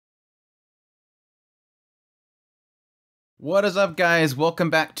What is up, guys? Welcome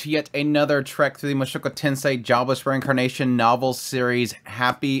back to yet another trek through the Mushoku Tensei Jobless Reincarnation novel series.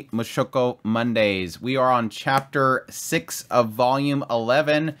 Happy Mushoku Mondays. We are on chapter 6 of volume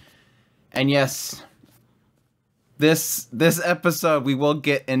 11. And yes, this episode we will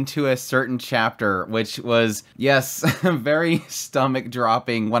get into a certain chapter, which was, yes, very stomach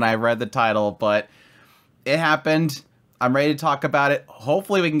dropping when I read the title, but it happened. I'm ready to talk about it.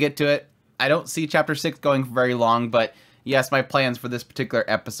 Hopefully we can get to it. I don't see chapter 6 going for very long, but yes, my plans for this particular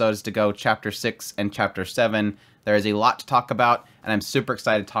episode is to go chapter 6 and chapter 7. There is a lot to talk about, and I'm super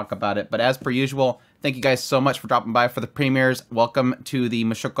excited to talk about it. But as per usual, thank you guys so much for dropping by for the premieres. Welcome to the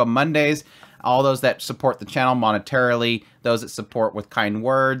Mushoku Mondays. All those that support the channel monetarily, those that support with kind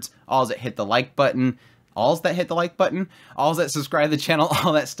words, all that hit the like button, all that hit the like button, all that subscribe to the channel,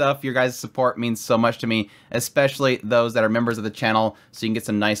 all that stuff. Your guys' support means so much to me, especially those that are members of the channel, so you can get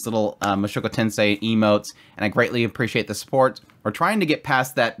some nice little Mushoku Tensei emotes, and I greatly appreciate the support. We're trying to get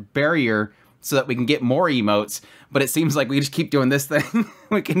past that barrier so that we can get more emotes, but it seems like we just keep doing this thing.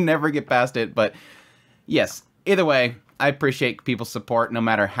 We can never get past it, but yes, either way, I appreciate people's support no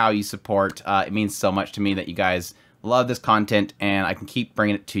matter how you support. It means so much to me that you guys love this content, and I can keep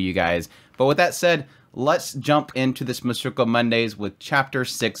bringing it to you guys. But with that said, let's jump into this Mushoku Mondays with Chapter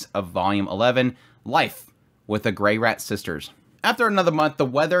 6 of Volume 11, Life with the Grey Rat Sisters. After another month, the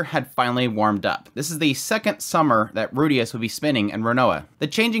weather had finally warmed up. This is the second summer that Rudius would be spending in Renoa. The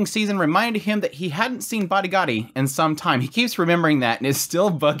changing season reminded him that he hadn't seen Bodigatti in some time. He keeps remembering that and is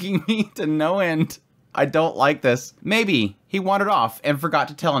still bugging me to no end. I don't like this. Maybe he wandered off and forgot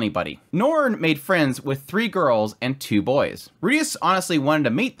to tell anybody. Norn made friends with 3 girls and 2 boys. Rudius honestly wanted to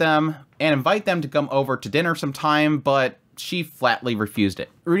meet them and invite them to come over to dinner sometime, but she flatly refused it.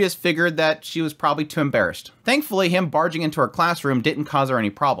 Rudius figured that she was probably too embarrassed. Thankfully, him barging into her classroom didn't cause her any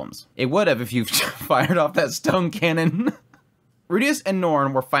problems. It would have if you fired off that stone cannon. Rudius and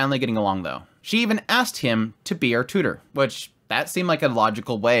Norn were finally getting along though. She even asked him to be her tutor, which that seemed like a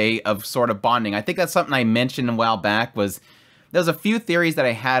logical way of sort of bonding. I think that's something I mentioned a while back. There's a few theories that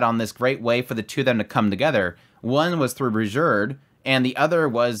I had on this great way for the two of them to come together. One was through Rigurd, and the other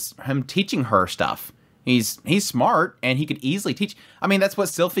was him teaching her stuff. He's smart, and he could easily teach. I mean, that's what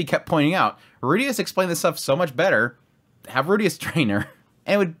Sylphie kept pointing out. Rudius explained this stuff so much better. Have Rudius train her.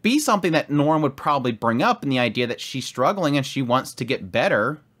 And it would be something that Norm would probably bring up in the idea that she's struggling and she wants to get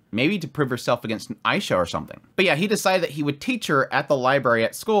better. Maybe to prove herself against Aisha or something. But yeah, he decided that he would teach her at the library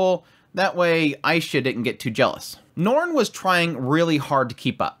at school. That way, Aisha didn't get too jealous. Norn was trying really hard to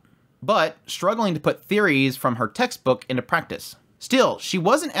keep up, but struggling to put theories from her textbook into practice. Still, she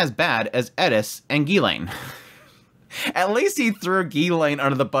wasn't as bad as Edis and Ghislaine. At least he threw Ghislaine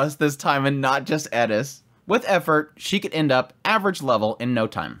under the bus this time and not just Edis. With effort, she could end up average level in no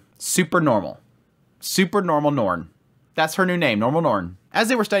time. Super normal. Super normal Norn. That's her new name, Normal Norn. As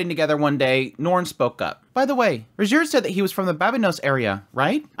they were studying together one day, Norn spoke up. By the way, Rigurd said that he was from the Babinos area,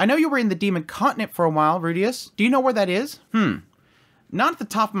 right? I know you were in the Demon Continent for a while, Rudius. Do you know where that is? Not at the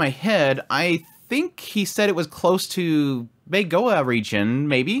top of my head. I think he said it was close to Begoa region,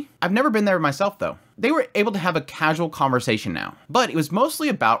 maybe? I've never been there myself, though. They were able to have a casual conversation now, but it was mostly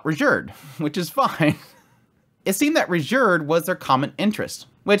about Rigurd, which is fine. It seemed that Rigurd was their common interest,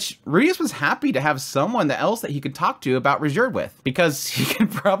 which Rudius was happy to have someone else that he could talk to about Rigurd with, because he could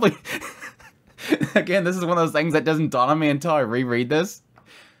probably... Again, this is one of those things that doesn't dawn on me until I reread this.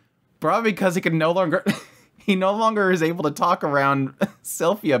 Probably because he could no longer... he no longer is able to talk around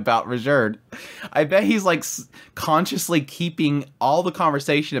Sylphie about Rigurd. I bet he's like consciously keeping all the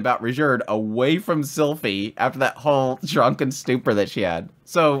conversation about Rigurd away from Sylphie after that whole drunken stupor that she had.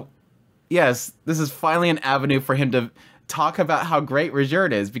 So, yes, this is finally an avenue for him to talk about how great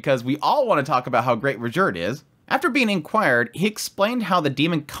Rigurd is, because we all want to talk about how great Rigurd is. After being inquired, he explained how the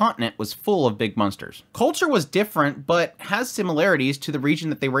Demon Continent was full of big monsters. Culture was different, but has similarities to the region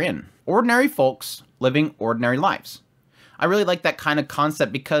that they were in. Ordinary folks living ordinary lives. I really like that kind of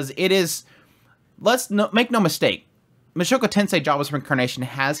concept because it is, make no mistake, Mushoku Tensei Jobless Reincarnation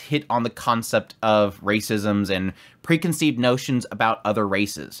has hit on the concept of racisms and preconceived notions about other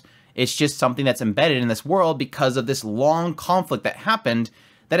races. It's just something that's embedded in this world because of this long conflict that happened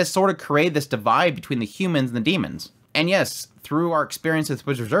that has sort of created this divide between the humans and the demons. And yes, through our experience with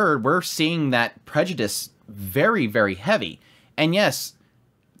Rigurd, we're seeing that prejudice very, very heavy. And yes,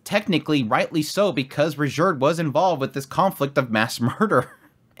 technically, rightly so, because Rigurd was involved with this conflict of mass murder.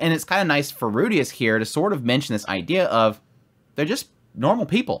 And it's kind of nice for Rudius here to sort of mention this idea of they're just normal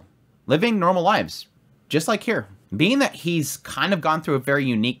people, living normal lives, just like here. Being that he's kind of gone through a very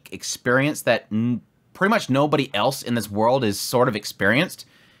unique experience that pretty much nobody else in this world is sort of experienced,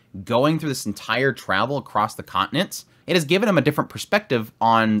 going through this entire travel across the continents, It has given him a different perspective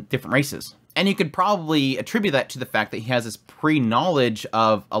on different races. And you could probably attribute that to the fact that he has this pre-knowledge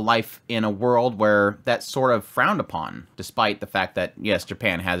of a life in a world where that's sort of frowned upon, despite the fact that, yes,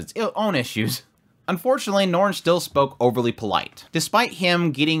 Japan has its own issues. Unfortunately, Norn still spoke overly polite. Despite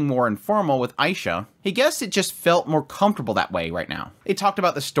him getting more informal with Aisha, he guessed it just felt more comfortable that way right now. They talked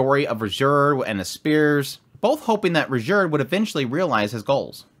about the story of Rajerd and the spears, both hoping that Rajerd would eventually realize his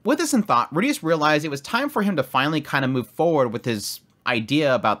goals. With this in thought, Rudius realized it was time for him to finally kind of move forward with his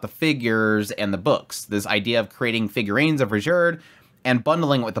idea about the figures and the books. This idea of creating figurines of Rajerd and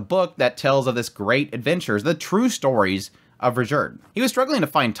bundling it with a book that tells of this great adventures, the true stories of Rajerd. He was struggling to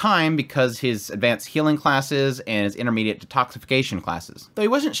find time because his advanced healing classes and his intermediate detoxification classes, though he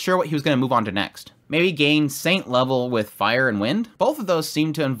wasn't sure what he was going to move on to next. Maybe gain Saint level with fire and wind? Both of those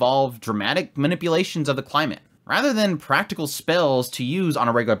seem to involve dramatic manipulations of the climate, rather than practical spells to use on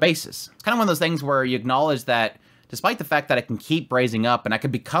a regular basis. It's kind of one of those things where you acknowledge that despite the fact that I can keep raising up and I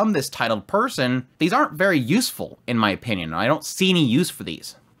could become this titled person, these aren't very useful, in my opinion. I don't see any use for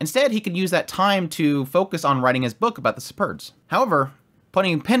these. Instead, he could use that time to focus on writing his book about the Seperds. However,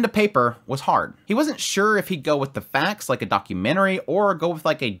 putting pen to paper was hard. He wasn't sure if he'd go with the facts like a documentary or go with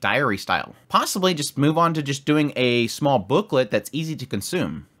like a diary style. Possibly just move on to just doing a small booklet that's easy to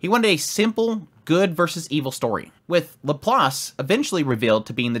consume. He wanted a simple, good versus evil story, with Laplace eventually revealed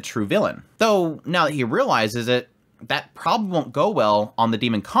to being the true villain. Though, now that he realizes it, that probably won't go well on the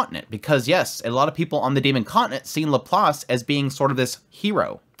Demon Continent, because yes, a lot of people on the Demon Continent see Laplace as being sort of this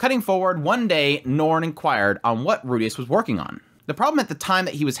hero. Cutting forward, one day, Norn inquired on what Rudius was working on. The problem at the time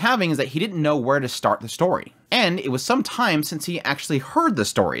that he was having is that he didn't know where to start the story. And it was some time since he actually heard the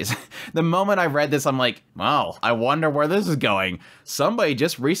stories. The moment I read this, I'm like, wow, I wonder where this is going. Somebody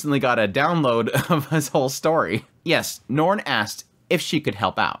just recently got a download of his whole story. Yes, Norn asked if she could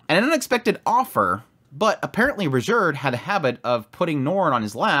help out. An unexpected offer, but apparently Rajerd had a habit of putting Norn on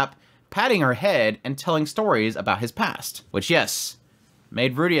his lap, patting her head, and telling stories about his past. Which, yes,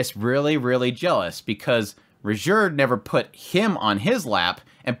 made Rudius really, really jealous, because Rajerd never put him on his lap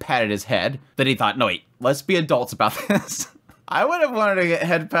and patted his head. Then he thought, no wait, let's be adults about this. I would have wanted to get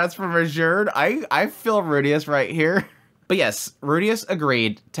head pats from Rajerd. I feel Rudius right here. But yes, Rudius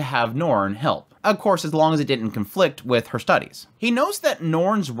agreed to have Norn help. Of course, as long as it didn't conflict with her studies. He knows that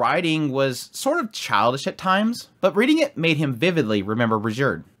Norn's writing was sort of childish at times, but reading it made him vividly remember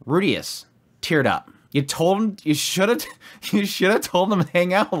Rajerd. Rudius teared up. You told him, you should have told him to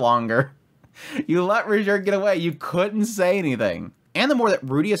hang out longer. You let Rajerd get away. You couldn't say anything. And the more that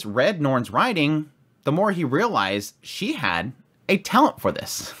Rudius read Norn's writing, the more he realized she had a talent for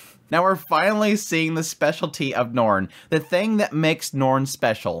this. Now we're finally seeing the specialty of Norn. The thing that makes Norn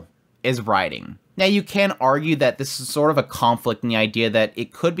special is writing. Now you can argue that this is sort of a conflict in the idea that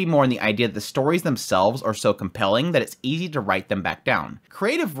it could be more in the idea that the stories themselves are so compelling that it's easy to write them back down.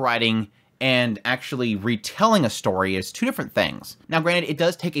 Creative writing and actually retelling a story is two different things. Now granted, it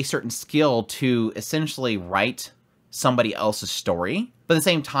does take a certain skill to essentially write somebody else's story, but at the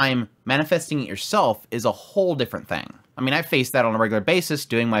same time, manifesting it yourself is a whole different thing. I mean, I face that on a regular basis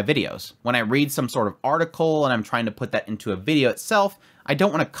doing my videos. When I read some sort of article and I'm trying to put that into a video itself, I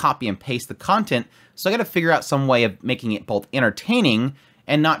don't want to copy and paste the content, so I got to figure out some way of making it both entertaining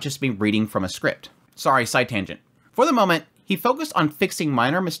and not just me reading from a script. Sorry, side tangent. For the moment, he focused on fixing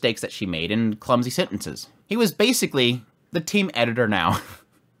minor mistakes that she made in clumsy sentences. He was basically the team editor now.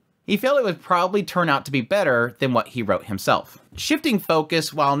 He felt it would probably turn out to be better than what he wrote himself. Shifting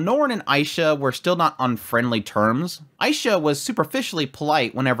focus, while Norn and Aisha were still not on friendly terms, Aisha was superficially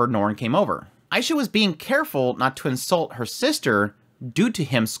polite whenever Norn came over. Aisha was being careful not to insult her sister due to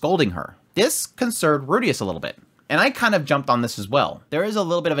him scolding her. This concerned Rudius a little bit, and I kind of jumped on this as well. There is a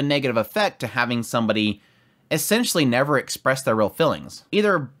little bit of a negative effect to having somebody essentially never express their real feelings,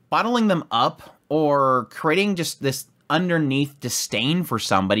 either bottling them up or creating just this underneath disdain for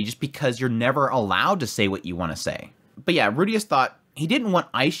somebody just because you're never allowed to say what you want to say. But yeah, Rudius thought he didn't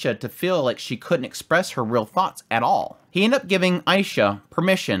want Aisha to feel like she couldn't express her real thoughts at all. He ended up giving Aisha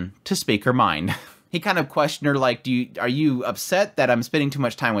permission to speak her mind. He kind of questioned her like, are you upset that I'm spending too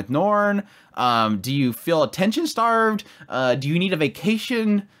much time with Norn? Do you feel attention starved? Do you need a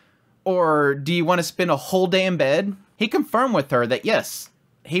vacation? Or do you want to spend a whole day in bed? He confirmed with her that yes,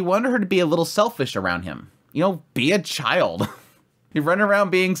 he wanted her to be a little selfish around him. You know, be a child. You run around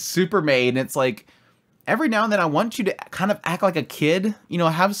being super maid, and it's like, every now and then I want you to kind of act like a kid, you know,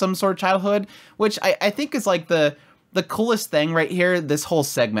 have some sort of childhood, which I think is like the coolest thing right here. This whole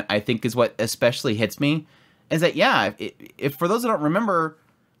segment, I think, is what especially hits me, is that, yeah, if for those that don't remember,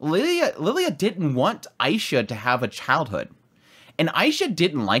 Lilia didn't want Aisha to have a childhood. And Aisha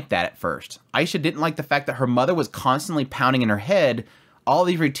didn't like that at first. Aisha didn't like the fact that her mother was constantly pounding in her head all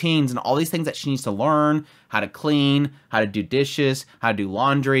these routines and all these things that she needs to learn, how to clean, how to do dishes, how to do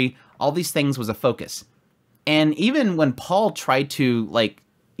laundry, all these things was a focus. And even when Paul tried to, like,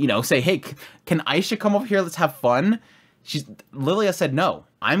 you know, say, hey, can Aisha come over here, let's have fun? Lilia said, no,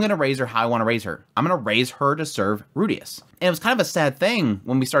 I'm going to raise her how I want to raise her. I'm going to raise her to serve Rudius. And it was kind of a sad thing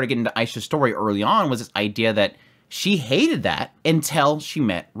when we started getting to Aisha's story early on, was this idea that she hated that until she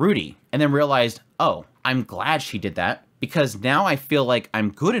met Rudy and then realized, oh, I'm glad she did that because now I feel like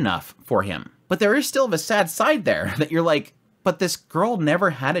I'm good enough for him. But there is still a sad side there that you're like, but this girl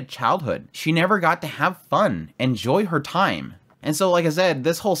never had a childhood. She never got to have fun, enjoy her time. And so, like I said,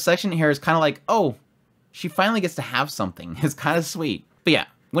 this whole section here is kind of like, oh, she finally gets to have something. It's kind of sweet. But yeah,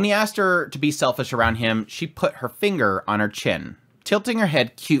 when he asked her to be selfish around him, she put her finger on her chin, tilting her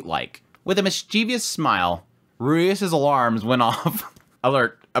head cute-like. With a mischievous smile, Rudius's alarms went off.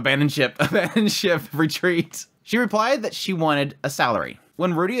 Alert, abandon ship, retreat. She replied that she wanted a salary.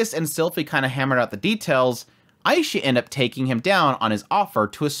 When Rudius and Sylphie kind of hammered out the details, Aisha ended up taking him down on his offer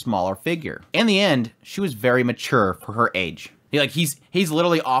to a smaller figure. In the end, she was very mature for her age. He's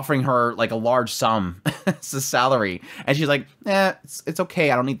literally offering her like a large sum as a salary. And she's like, it's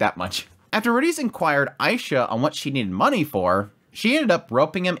okay, I don't need that much. After Rudius inquired Aisha on what she needed money for, she ended up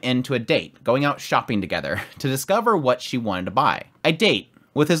roping him into a date, going out shopping together to discover what she wanted to buy. A date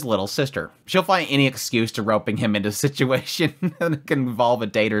with his little sister. She'll find any excuse to roping him into a situation that can involve a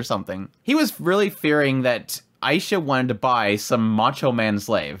date or something. He was really fearing that Aisha wanted to buy some macho man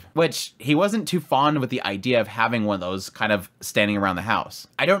slave, which he wasn't too fond with the idea of having one of those kind of standing around the house.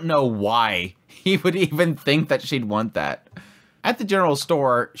 I don't know why he would even think that she'd want that. At the general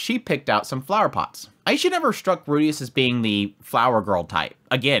store, she picked out some flower pots. Aisha never struck Rudius as being the flower girl type.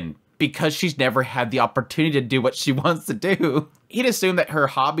 Again, because she's never had the opportunity to do what she wants to do. He'd assumed that her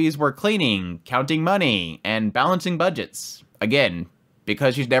hobbies were cleaning, counting money, and balancing budgets. Again,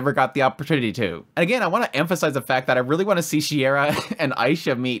 because she's never got the opportunity to. And again, I want to emphasize the fact that I really want to see Sierra and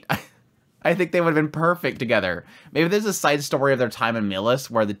Aisha meet. I think they would have been perfect together. Maybe there's a side story of their time in Milis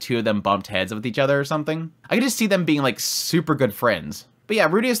where the two of them bumped heads with each other or something. I could just see them being like super good friends. But yeah,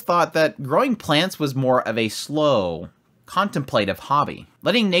 Rudius thought that growing plants was more of a slow, contemplative hobby.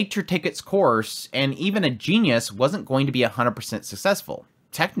 Letting nature take its course, and even a genius wasn't going to be 100% successful.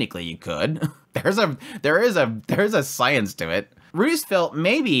 Technically you could. There's a science to it. Rudius felt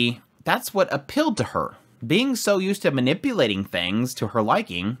maybe that's what appealed to her. Being so used to manipulating things to her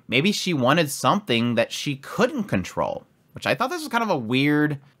liking, maybe she wanted something that she couldn't control. Which I thought this was kind of a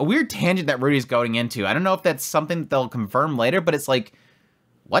weird tangent that Rudy's going into. I don't know if that's something that they'll confirm later, but it's like,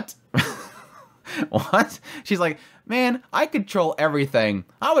 what? What? She's like, man, I control everything.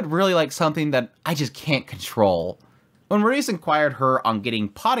 I would really like something that I just can't control. When Rudius inquired her on getting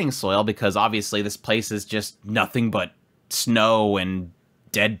potting soil, because obviously this place is just nothing but snow and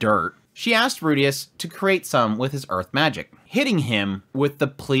dead dirt, she asked Rudius to create some with his earth magic, hitting him with the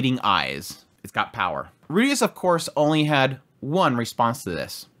pleading eyes. It's got power. Rudius, of course, only had one response to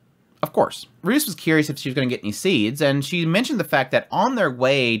this. Of course. Rudius was curious if she was going to get any seeds, and she mentioned the fact that on their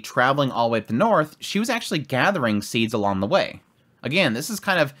way, traveling all the way up the north, she was actually gathering seeds along the way. Again, this is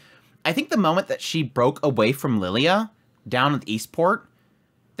kind of, I think the moment that she broke away from Lilia down at Eastport,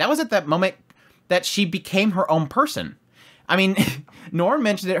 that was at that moment that she became her own person. I mean, Norm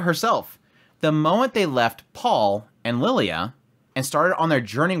mentioned it herself. The moment they left Paul and Lilia and started on their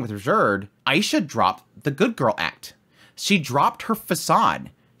journey with Reserved, Aisha dropped the good girl act. She dropped her facade.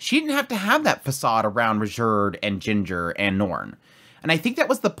 She didn't have to have that facade around Reserved and Ginger and Norn. And I think that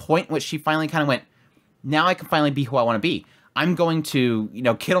was the point which she finally kind of went, now I can finally be who I want to be. I'm going to,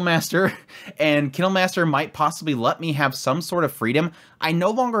 Kittlemaster, and Kittlemaster might possibly let me have some sort of freedom.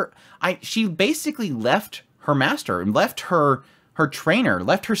 She basically left her master and left her trainer,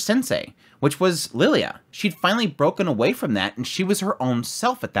 left her sensei, which was Lilia. She'd finally broken away from that, and she was her own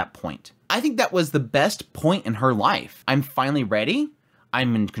self at that point. I think that was the best point in her life. I'm finally ready.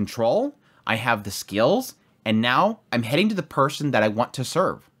 I'm in control. I have the skills, and now I'm heading to the person that I want to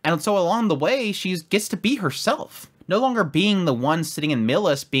serve. And so along the way, she gets to be herself. No longer being the one sitting in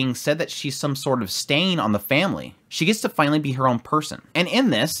Milis being said that she's some sort of stain on the family. She gets to finally be her own person. And in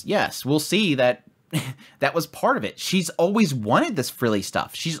this, yes, we'll see that that was part of it. She's always wanted this frilly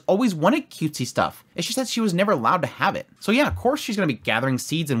stuff. She's always wanted cutesy stuff. It's just that she was never allowed to have it. So yeah, of course she's going to be gathering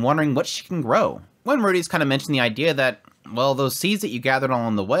seeds and wondering what she can grow. When Rudy's kind of mentioned the idea that, well, those seeds that you gathered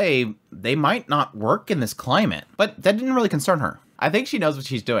along the way, they might not work in this climate. But that didn't really concern her. I think she knows what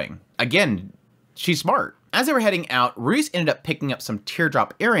she's doing. Again, she's smart. As they were heading out, Rudius ended up picking up some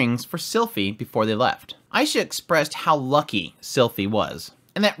teardrop earrings for Sylphie before they left. Aisha expressed how lucky Sylphie was,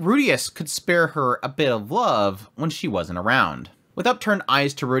 and that Rudius could spare her a bit of love when she wasn't around. With upturned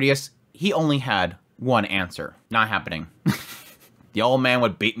eyes to Rudius, he only had one answer. Not happening. The old man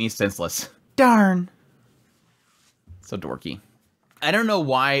would beat me senseless. Darn. So dorky. I don't know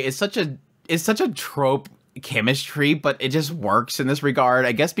why it's such a trope chemistry, but it just works in this regard.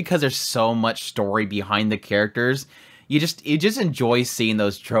 I guess because there's so much story behind the characters, you just enjoy seeing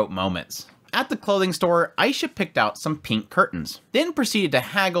those trope moments. At the clothing store, Aisha picked out some pink curtains, then proceeded to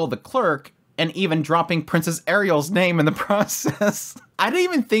haggle the clerk and even dropping Princess Ariel's name in the process. I don't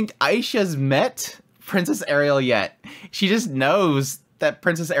even think Aisha's met Princess Ariel yet. She just knows that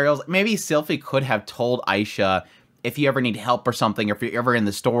Princess Ariel's... Maybe Sylphie could have told Aisha, if you ever need help or something, or if you're ever in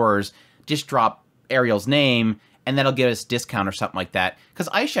the stores, just drop Ariel's name and that'll give us a discount or something like that. Because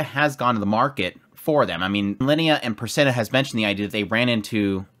Aisha has gone to the market for them. I mean, Linnea and Priscilla has mentioned the idea that they ran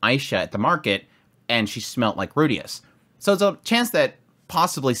into Aisha at the market and she smelled like Rudius. So there's a chance that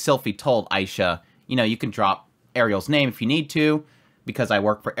possibly Sylphie told Aisha, you know, you can drop Ariel's name if you need to, because I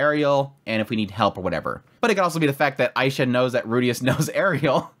work for Ariel, and if we need help or whatever. But it could also be the fact that Aisha knows that Rudius knows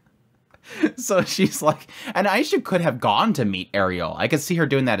Ariel. So she's like, and Aisha could have gone to meet Ariel. I could see her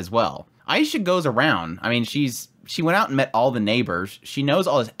doing that as well. Aisha goes around. I mean, she went out and met all the neighbors. She knows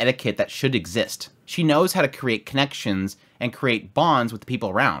all this etiquette that should exist. She knows how to create connections and create bonds with the people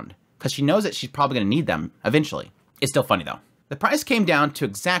around, because she knows that she's probably going to need them eventually. It's still funny though. The price came down to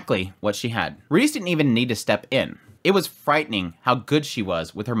exactly what she had. Rudius didn't even need to step in. It was frightening how good she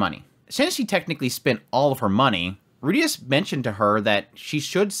was with her money. Since she technically spent all of her money, Rudius mentioned to her that she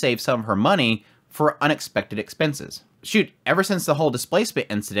should save some of her money for unexpected expenses. Shoot, ever since the whole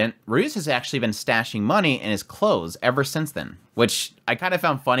displacement incident, Rudius has actually been stashing money in his clothes ever since then. Which I kind of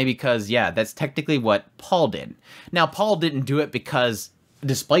found funny because, yeah, that's technically what Paul did. Now, Paul didn't do it because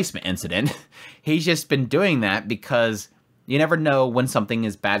displacement incident. He's just been doing that because you never know when something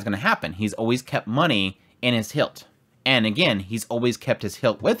as bad is going to happen. He's always kept money in his hilt. And again, he's always kept his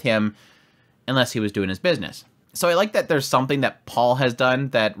hilt with him unless he was doing his business. So I like that there's something that Paul has done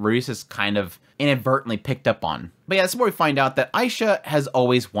that Rudius has kind of inadvertently picked up on. But yeah, that's where we find out that Aisha has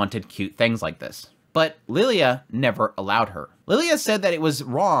always wanted cute things like this. But Lilia never allowed her. Lilia said that it was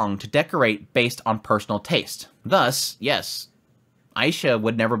wrong to decorate based on personal taste. Thus, yes, Aisha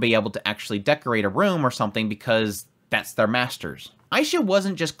would never be able to actually decorate a room or something because that's their masters. Aisha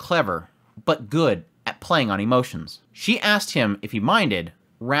wasn't just clever, but good at playing on emotions. She asked him if he minded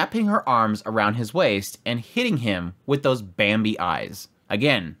wrapping her arms around his waist and hitting him with those Bambi eyes.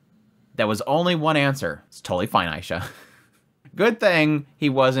 Again, that was only one answer. It's totally fine, Aisha. Good thing he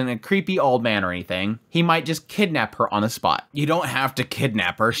wasn't a creepy old man or anything. He might just kidnap her on the spot. You don't have to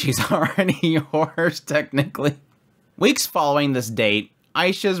kidnap her. She's already yours, technically. Weeks following this date,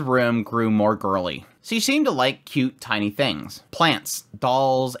 Aisha's room grew more girly. She seemed to like cute, tiny things. Plants,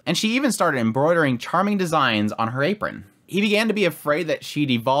 dolls, and she even started embroidering charming designs on her apron. He began to be afraid that she'd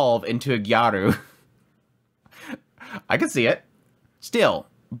evolve into a Gyaru. I could see it. Still,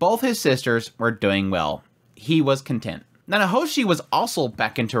 both his sisters were doing well. He was content. Now, Nahoshi was also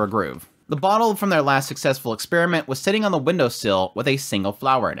back into her groove. The bottle from their last successful experiment was sitting on the windowsill with a single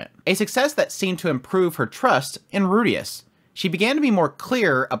flower in it. A success that seemed to improve her trust in Rudius. She began to be more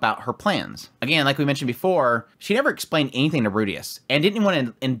clear about her plans. Again, like we mentioned before, she never explained anything to Rudius and didn't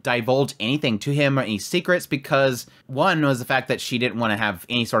want to divulge anything to him or any secrets because one was the fact that she didn't want to have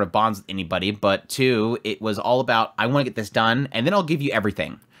any sort of bonds with anybody, but two, it was all about, I want to get this done and then I'll give you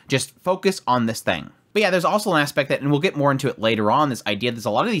everything. Just focus on this thing. But yeah, there's also an aspect that, and we'll get more into it later on, this idea, there's a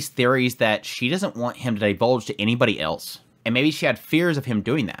lot of these theories that she doesn't want him to divulge to anybody else. And maybe she had fears of him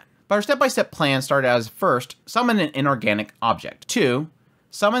doing that. But her step-by-step plan started as first, summon an inorganic object. 2,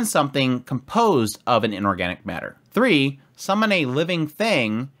 summon something composed of an inorganic matter. 3, summon a living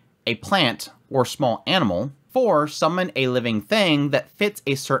thing, a plant or small animal. 4, summon a living thing that fits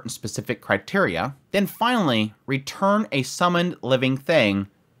a certain specific criteria. Then finally, return a summoned living thing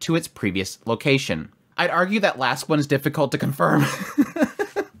to its previous location. I'd argue that last one is difficult to confirm.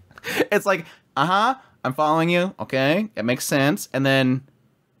 It's like, I'm following you, okay, it makes sense, and then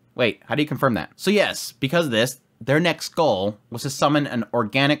wait, how do you confirm that? So yes, because of this, their next goal was to summon an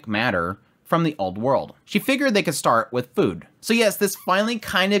organic matter from the old world. She figured they could start with food. So yes, this finally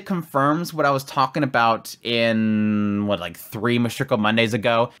kind of confirms what I was talking about in, like 3 Mushoku Mondays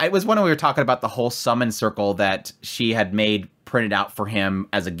ago. It was when we were talking about the whole summon circle that she had made printed out for him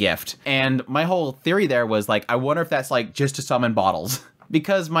as a gift. And my whole theory there was like, I wonder if that's like just to summon bottles.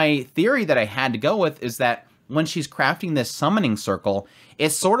 Because my theory that I had to go with is that when she's crafting this summoning circle,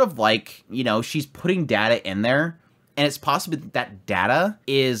 it's sort of like, you know, she's putting data in there, and it's possible that data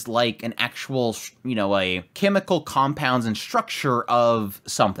is like an actual, you know, a chemical compounds and structure of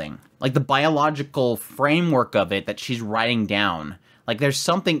something. Like the biological framework of it that she's writing down. Like there's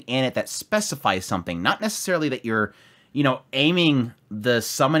something in it that specifies something. Not necessarily that you're, you know, aiming the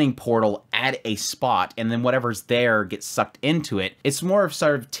summoning portal at a spot and then whatever's there gets sucked into it. It's more of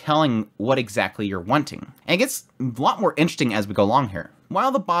sort of telling what exactly you're wanting. And it gets a lot more interesting as we go along here.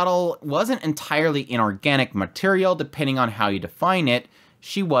 While the bottle wasn't entirely inorganic material, depending on how you define it,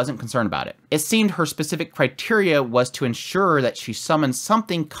 she wasn't concerned about it. It seemed her specific criteria was to ensure that she summoned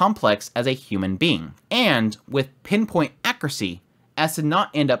something complex as a human being, and with pinpoint accuracy, as to not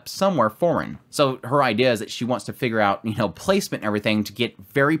end up somewhere foreign. So her idea is that she wants to figure out, you know, placement and everything to get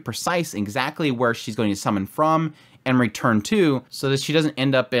very precise exactly where she's going to summon from and return to, so that she doesn't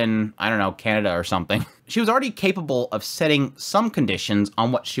end up in, I don't know, Canada or something. She was already capable of setting some conditions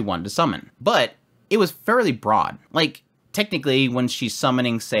on what she wanted to summon, but it was fairly broad. Like, technically, when she's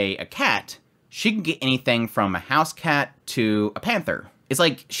summoning, say, a cat, she can get anything from a house cat to a panther. It's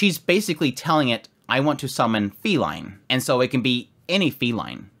like she's basically telling it, I want to summon feline, and so it can be any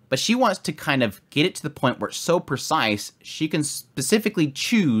feline. But she wants to kind of get it to the point where it's so precise, she can specifically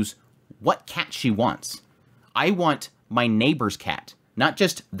choose what cat she wants. I want my neighbor's cat, not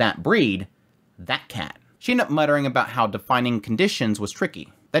just that breed, that cat. She ended up muttering about how defining conditions was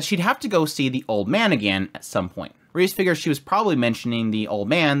tricky, that she'd have to go see the old man again at some point. Reese figures she was probably mentioning the old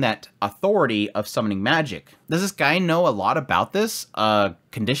man, that authority of summoning magic. Does this guy know a lot about this,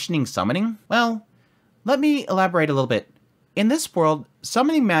 conditioning summoning? Well, let me elaborate a little bit. In this world,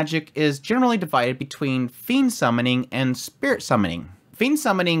 summoning magic is generally divided between fiend summoning and spirit summoning. Fiend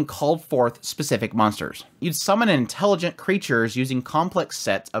summoning called forth specific monsters. You'd summon intelligent creatures using complex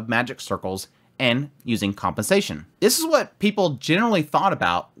sets of magic circles and using compensation. This is what people generally thought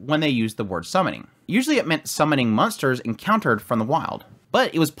about when they used the word summoning. Usually it meant summoning monsters encountered from the wild,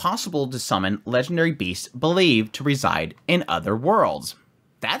 but it was possible to summon legendary beasts believed to reside in other worlds.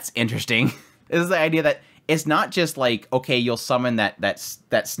 That's interesting. This is the idea that it's not just like, okay, you'll summon that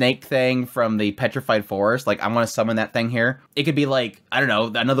snake thing from the petrified forest. Like, I want to summon that thing here. It could be like, I don't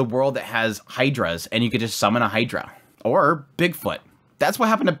know, another world that has hydras, and you could just summon a hydra. Or Bigfoot. That's what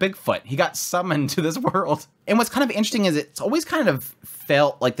happened to Bigfoot. He got summoned to this world. And what's kind of interesting is it's always kind of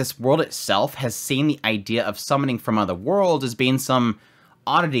felt like this world itself has seen the idea of summoning from other worlds as being some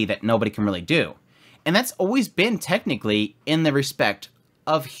oddity that nobody can really do. And that's always been technically in the respect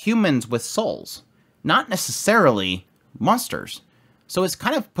of humans with souls, not necessarily monsters. So it's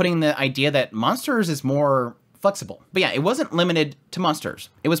kind of putting the idea that monsters is more flexible. But yeah, it wasn't limited to monsters.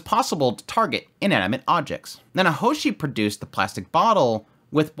 It was possible to target inanimate objects. Then Hoshi produced the plastic bottle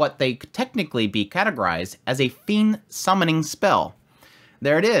with what they could technically be categorized as a fiend summoning spell.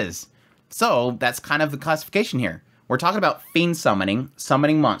 There it is. So that's kind of the classification here. We're talking about fiend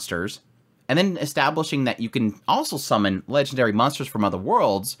summoning monsters, and then establishing that you can also summon legendary monsters from other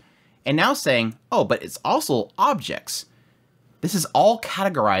worlds, and now saying, oh, but it's also objects. This is all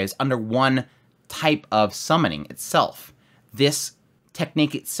categorized under one type of summoning itself, this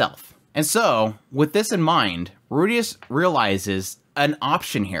technique itself. And so, with this in mind, Rudius realizes an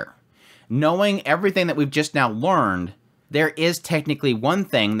option here. Knowing everything that we've just now learned, there is technically one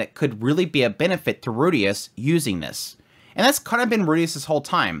thing that could really be a benefit to Rudius using this. And that's kind of been Rudius this whole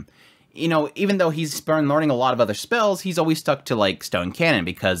time. You know, even though he's been learning a lot of other spells, he's always stuck to, like, Stone Cannon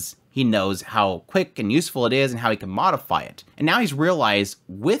because he knows how quick and useful it is and how he can modify it. And now he's realized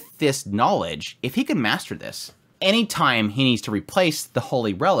with this knowledge, if he can master this, anytime he needs to replace the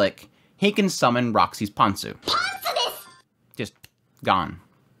Holy Relic, he can summon Roxy's Pansu. Just gone.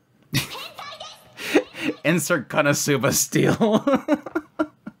 Insert Konosuba steel.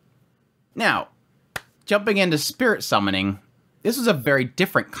 Now, jumping into spirit summoning, this was a very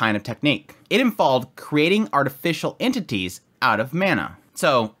different kind of technique. It involved creating artificial entities out of mana.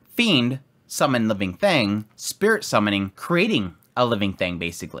 So, fiend, summon living thing, spirit summoning, creating a living thing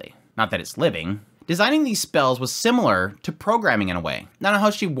basically. Not that it's living. Designing these spells was similar to programming in a way.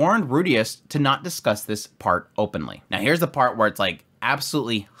 Nanahoshi warned Rudius to not discuss this part openly. Now here's the part where it's like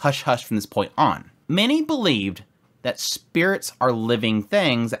absolutely hush-hush from this point on. Many believed that spirits are living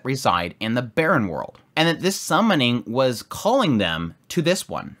things that reside in the barren world, and that this summoning was calling them to this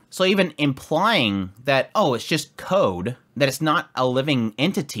one. So even implying that, oh, it's just code, that it's not a living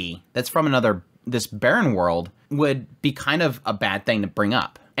entity that's from this barren world, would be kind of a bad thing to bring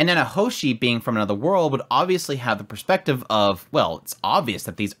up. And then a Hoshi being from another world would obviously have the perspective of, well, it's obvious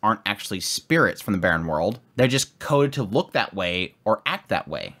that these aren't actually spirits from the barren world. They're just coded to look that way or act that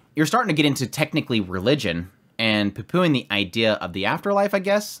way. You're starting to get into technically religion and poo-pooing the idea of the afterlife, I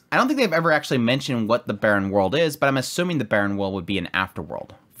guess. I don't think they've ever actually mentioned what the barren world is, but I'm assuming the barren world would be an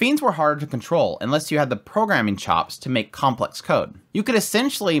afterworld. Fiends were harder to control unless you had the programming chops to make complex code. You could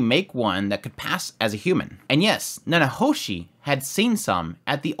essentially make one that could pass as a human. And yes, Nanahoshi had seen some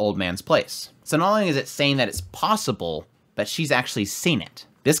at the old man's place. So not only is it saying that it's possible, but she's actually seen it.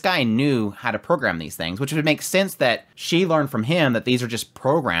 This guy knew how to program these things, which would make sense that she learned from him that these are just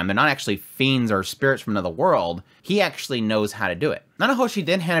programmed. They're not actually fiends or spirits from another world. He actually knows how to do it. Nanahoshi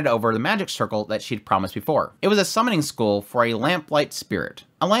then handed over the magic circle that she'd promised before. It was a summoning school for a lamplight spirit.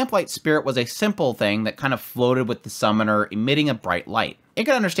 A lamplight spirit was a simple thing that kind of floated with the summoner, emitting a bright light. It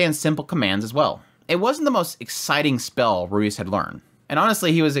could understand simple commands as well. It wasn't the most exciting spell Rudius had learned. And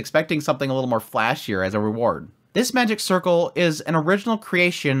honestly, he was expecting something a little more flashier as a reward. This magic circle is an original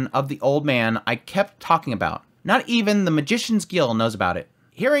creation of the old man I kept talking about. Not even the Magician's Guild knows about it.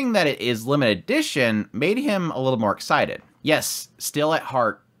 Hearing that it is limited edition made him a little more excited. Yes, still at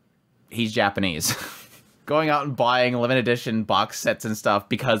heart, he's Japanese. Going out and buying limited edition box sets and stuff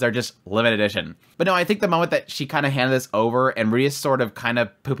because they're just limited edition. But no, I think the moment that she kind of handed this over and Rudius sort of kind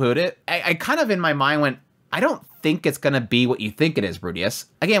of poo-pooed it, I kind of in my mind went, I don't think it's going to be what you think it is, Rudius.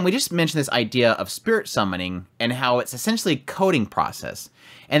 Again, we just mentioned this idea of spirit summoning and how it's essentially a coding process.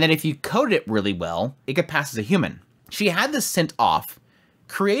 And that if you coded it really well, it could pass as a human. She had this sent off,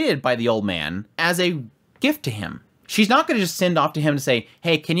 created by the old man, as a gift to him. She's not going to just send off to him to say,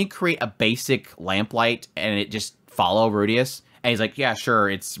 hey, can you create a basic lamplight and it just follow Rudius? And he's like, yeah, sure,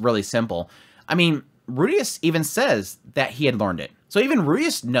 it's really simple. I mean, Rudius even says that he had learned it. So even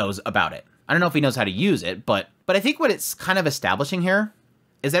Rudius knows about it. I don't know if he knows how to use it, but I think what it's kind of establishing here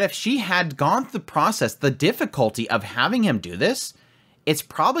is that if she had gone through the process, the difficulty of having him do this, it's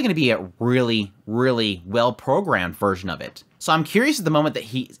probably going to be a really, really well-programmed version of it. So I'm curious at the moment that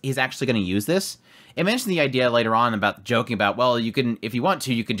he's actually going to use this. It mentioned the idea later on about joking about, well, you can, if you want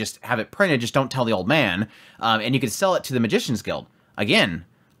to, you can just have it printed, just don't tell the old man, and you can sell it to the Magician's Guild. Again,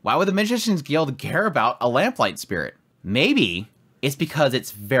 why would the Magician's Guild care about a lamplight spirit? Maybe it's because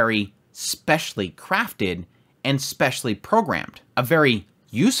it's very specially crafted and specially programmed. A very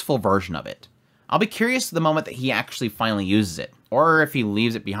useful version of it. I'll be curious the moment that he actually finally uses it, or if he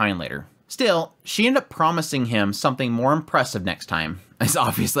leaves it behind later. Still, she ended up promising him something more impressive next time. It's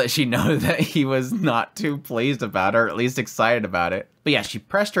obvious that she knows that he was not too pleased about it, or at least excited about it. But yeah, she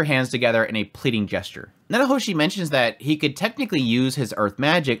pressed her hands together in a pleading gesture. Nanahoshi mentions that he could technically use his earth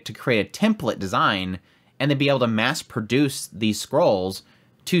magic to create a template design, and then be able to mass produce these scrolls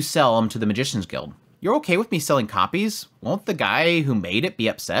to sell them to the Magician's Guild. You're okay with me selling copies? Won't the guy who made it be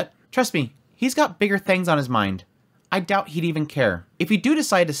upset? Trust me, he's got bigger things on his mind. I doubt he'd even care. If you do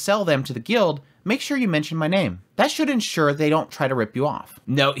decide to sell them to the guild, make sure you mention my name. That should ensure they don't try to rip you off.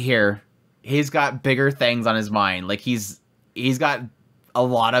 Note here, he's got bigger things on his mind. Like he's got a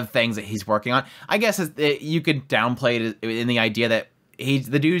lot of things that he's working on. I guess you could downplay it in the idea that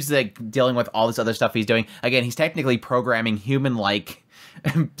the dude's like dealing with all this other stuff he's doing. Again, he's technically programming human-like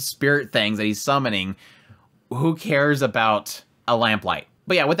spirit things that he's summoning. Who cares about a lamplight?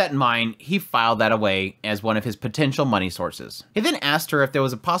 But yeah, with that in mind, he filed that away as one of his potential money sources. He then asked her if there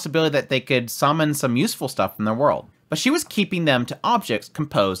was a possibility that they could summon some useful stuff from their world, but she was keeping them to objects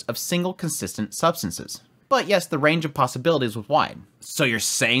composed of single consistent substances. But yes, the range of possibilities was wide. So you're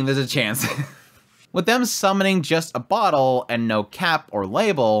saying there's a chance? With them summoning just a bottle and no cap or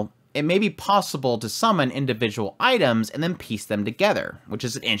label, it may be possible to summon individual items and then piece them together, which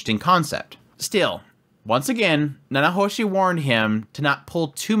is an interesting concept. Still, once again, Nanahoshi warned him to not pull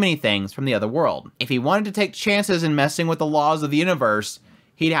too many things from the other world. If he wanted to take chances in messing with the laws of the universe,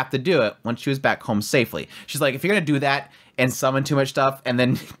 he'd have to do it once she was back home safely. She's like, if you're gonna do that and summon too much stuff and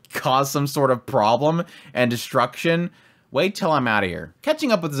then cause some sort of problem and destruction, wait till I'm out of here.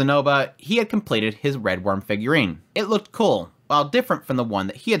 Catching up with Zenoba, he had completed his red worm figurine. It looked cool, while different from the one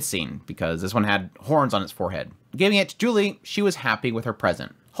that he had seen, because this one had horns on its forehead. Giving it to Julie, she was happy with her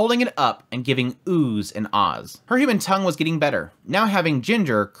present, holding it up and giving oohs and ahs. Her human tongue was getting better, now having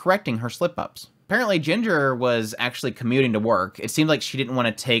Ginger correcting her slip-ups. Apparently Ginger was actually commuting to work. It seemed like she didn't want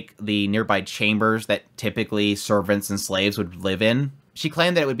to take the nearby chambers that typically servants and slaves would live in. She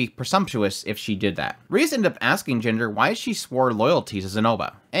claimed that it would be presumptuous if she did that. Reese ended up asking Ginger why she swore loyalty to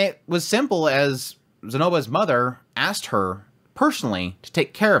Zenoba. And it was simple as Zenoba's mother asked her personally to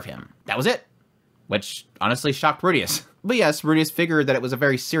take care of him. That was it. Which honestly shocked Rudius. But yes, Rudius figured that it was a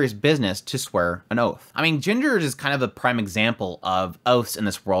very serious business to swear an oath. I mean, Ginger is kind of a prime example of oaths in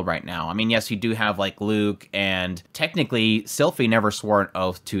this world right now. I mean, yes, you do have like Luke, and technically Sylphie never swore an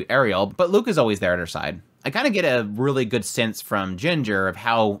oath to Ariel, but Luke is always there at her side. I kind of get a really good sense from Ginger of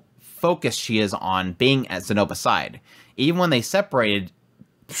how focused she is on being at Zenoba's side. Even when they separated,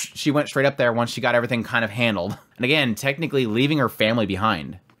 she went straight up there once she got everything kind of handled. And again, technically leaving her family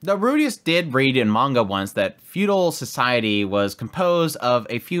behind. The Rudius did read in manga once that feudal society was composed of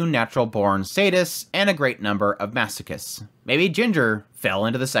a few natural-born sadists and a great number of masochists. Maybe Ginger fell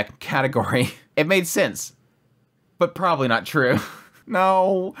into the second category. It made sense, but probably not true.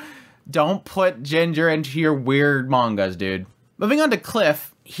 No, don't put Ginger into your weird mangas, dude. Moving on to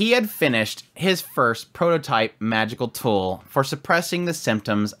Cliff, he had finished his first prototype magical tool for suppressing the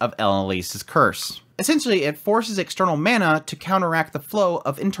symptoms of Elenice's curse. Essentially, it forces external mana to counteract the flow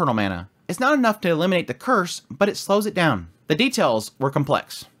of internal mana. It's not enough to eliminate the curse, but it slows it down. The details were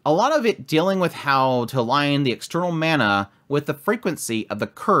complex. A lot of it dealing with how to align the external mana with the frequency of the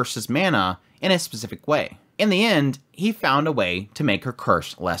curse's mana in a specific way. In the end, he found a way to make her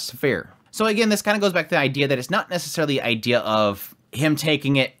curse less severe. So again, this kind of goes back to the idea that it's not necessarily the idea of him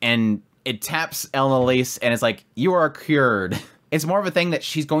taking it and it taps Elenice and it's like, you are cured. It's more of a thing that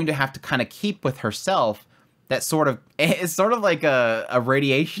she's going to have to kind of keep with herself. That sort of, it's sort of like a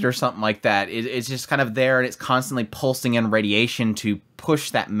radiation or something like that. It's just kind of there and it's constantly pulsing in radiation to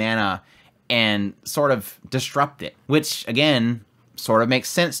push that mana and sort of disrupt it. Which, again, sort of makes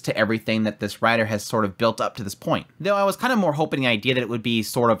sense to everything that this writer has sort of built up to this point. Though I was kind of more hoping the idea that it would be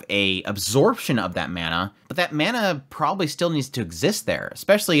sort of a absorption of that mana, but that mana probably still needs to exist there,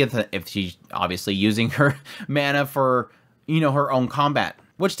 especially if she's obviously using her mana for, you know, her own combat.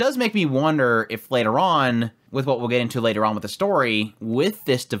 Which does make me wonder if later on, with what we'll get into later on with the story, with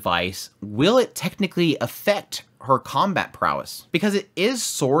this device, will it technically affect her combat prowess? Because it is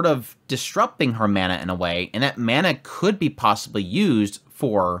sort of disrupting her mana in a way, and that mana could be possibly used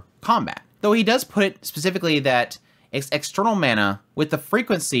for combat. Though he does put it specifically that it's external mana with the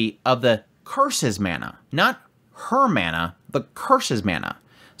frequency of the curse's mana. Not her mana, the curse's mana.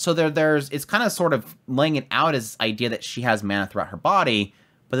 So it's kind of sort of laying it out as idea that she has mana throughout her body,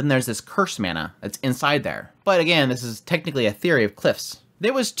 but then there's this curse mana that's inside there. But again, this is technically a theory of Cliff's.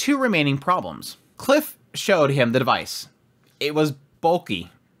 There was two remaining problems. Cliff showed him the device. It was bulky,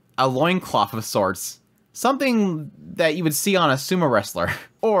 a loincloth of sorts, something that you would see on a sumo wrestler,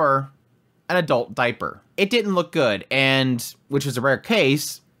 or an adult diaper. It didn't look good, and, which was a rare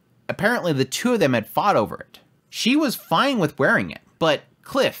case, apparently the two of them had fought over it. She was fine with wearing it, but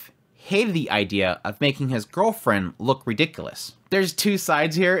Cliff hated the idea of making his girlfriend look ridiculous. There's two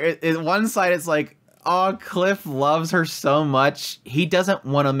sides here. One side it's like, oh, Cliff loves her so much, he doesn't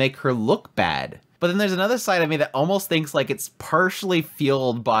want to make her look bad. But then there's another side of me that almost thinks like it's partially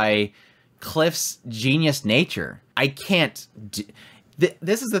fueled by Cliff's genius nature. I can't...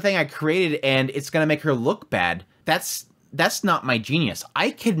 This is the thing I created and it's going to make her look bad. That's not my genius. I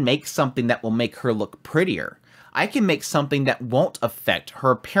can make something that will make her look prettier. I can make something that won't affect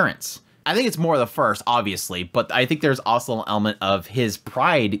her appearance. I think it's more the first, obviously, but I think there's also an element of his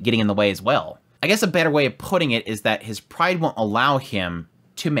pride getting in the way as well. I guess a better way of putting it is that his pride won't allow him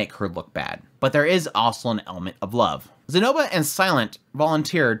to make her look bad. But there is also an element of love. Zenoba and Silent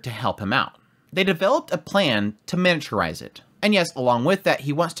volunteered to help him out. They developed a plan to miniaturize it. And yes, along with that,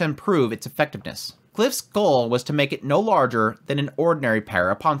 he wants to improve its effectiveness. Cliff's goal was to make it no larger than an ordinary pair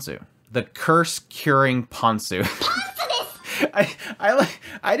of Ponsu. The curse-curing Ponsu.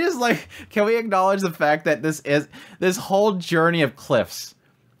 I just like, can we acknowledge the fact that this whole journey of Cliff's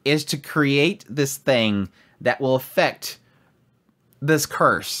is to create this thing that will affect this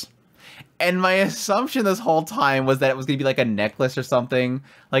curse. And my assumption this whole time was that it was going to be like a necklace or something.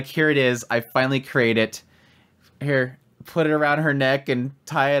 Like, here it is. I finally create it. Here, put it around her neck and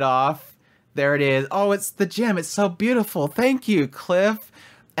tie it off. There it is. Oh, it's the gem. It's so beautiful. Thank you, Cliff.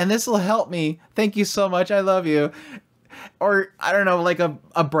 And this will help me. Thank you so much. I love you. Or, I don't know, like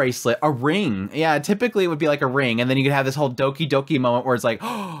a bracelet, a ring. Yeah, typically it would be like a ring. And then you could have this whole Doki Doki moment where it's like,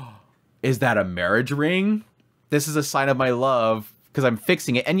 oh, is that a marriage ring? This is a sign of my love because I'm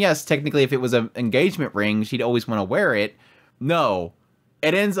fixing it. And yes, technically if it was an engagement ring, she'd always want to wear it. No,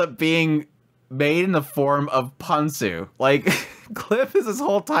 it ends up being made in the form of Ponsu. Like, Cliff is this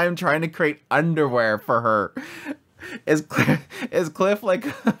whole time trying to create underwear for her. Is Cliff like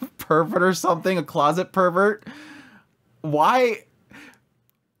a pervert or something? A closet pervert? Why?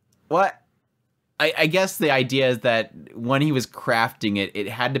 What? I guess the idea is that when he was crafting it, it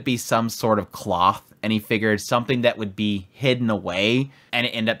had to be some sort of cloth, and he figured something that would be hidden away, and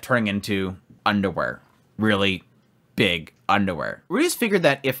it ended up turning into underwear. Really big underwear. Rudius figured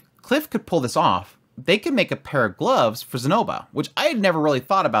that if Cliff could pull this off, they could make a pair of gloves for Zenoba, which I had never really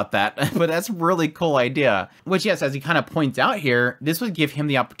thought about that, but that's a really cool idea. Which, yes, as he kind of points out here, this would give him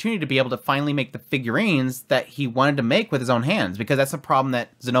the opportunity to be able to finally make the figurines that he wanted to make with his own hands, because that's the problem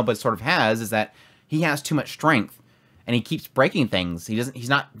that Zenoba sort of has, is that he has too much strength and he keeps breaking things. He's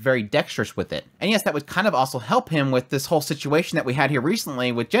not very dexterous with it. And yes, that would kind of also help him with this whole situation that we had here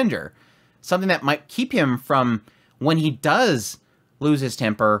recently with Ginger. Something that might keep him from, when he does lose his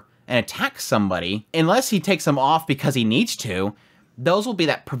temper and attack somebody, unless he takes them off because he needs to, those will be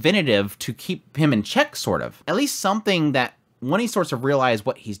that preventative to keep him in check, sort of. At least something that when he starts to realize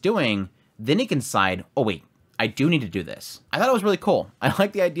what he's doing, then he can decide, oh wait, I do need to do this. I thought it was really cool. I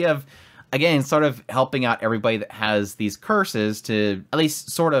like the idea of, again, sort of helping out everybody that has these curses to at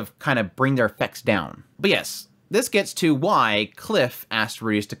least sort of kind of bring their effects down. But yes, this gets to why Cliff asked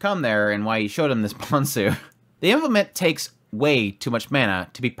Rudeus to come there and why he showed him this Bonsu. The implement takes way too much mana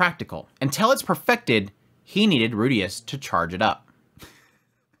to be practical. Until it's perfected, he needed Rudeus to charge it up.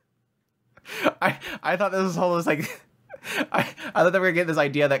 I thought this was whole, like, I thought they were gonna get this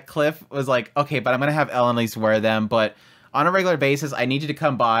idea that Cliff was like, okay, but I'm gonna have Ellen at least wear them, but on a regular basis, I need you to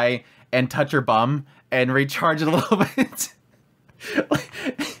come by and touch her bum and recharge it a little bit.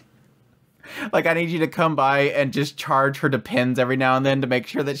 Like, I need you to come by and just charge her Depends every now and then to make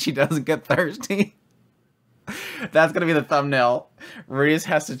sure that she doesn't get thirsty. That's gonna be the thumbnail. Rudeus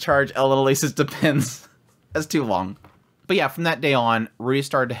has to charge Elisa's Depends. That's too long. But yeah, from that day on, Rudeus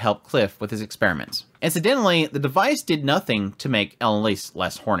started to help Cliff with his experiments. Incidentally, the device did nothing to make Elisa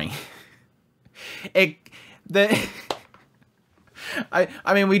less horny. I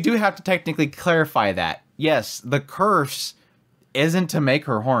mean, we do have to technically clarify that. Yes, the curse isn't to make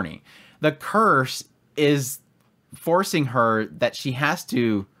her horny. The curse is forcing her that she has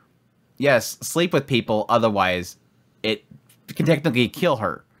to, yes, sleep with people, otherwise it can technically kill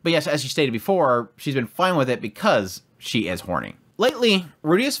her. But yes, as you stated before, she's been fine with it because she is horny. Lately,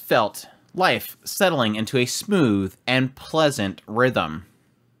 Rudeus felt life settling into a smooth and pleasant rhythm.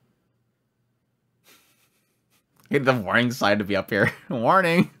 I need the warning sign to be up here.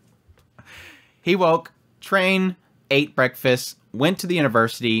 Warning! He woke, trained, ate breakfast, went to the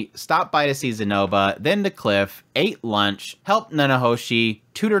university, stopped by to see Zenoba, then to Cliff, ate lunch, helped Nanahoshi,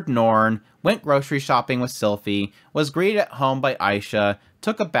 tutored Norn, went grocery shopping with Sylphie, was greeted at home by Aisha,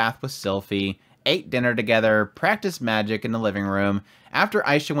 took a bath with Sylphie, ate dinner together, practiced magic in the living room. After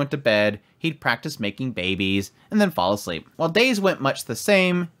Aisha went to bed, he'd practice making babies, and then fall asleep. While days went much the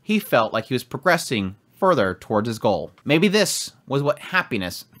same, he felt like he was progressing further towards his goal. Maybe this was what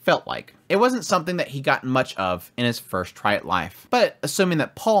happiness felt like. It wasn't something that he got much of in his first try at life, but assuming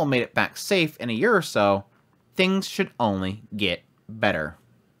that Paul made it back safe in a year or so, things should only get better.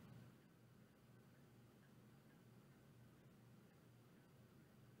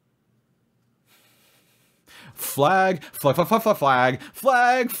 Flag, flag, flag, flag, flag,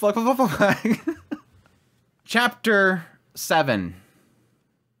 flag, flag, flag, flag, flag. Chapter 7.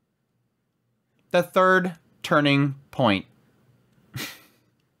 The third turning point.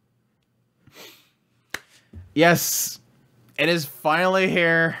 Yes, it is finally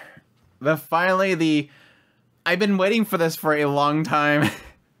here. I've been waiting for this for a long time.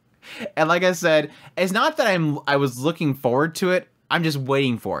 And like I said, it's not that I was looking forward to it. I'm just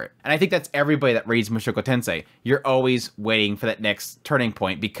waiting for it. And I think that's everybody that reads Mushoku Tensei. You're always waiting for that next turning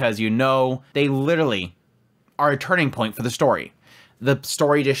point because you know they literally are a turning point for the story. The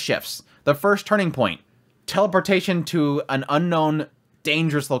story just shifts. The first turning point, teleportation to an unknown,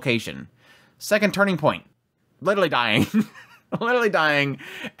 dangerous location. Second turning point, literally dying. Literally dying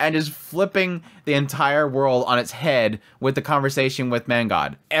and just flipping the entire world on its head with the conversation with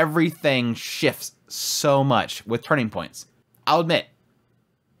Man-God. Everything shifts so much with turning points. I'll admit,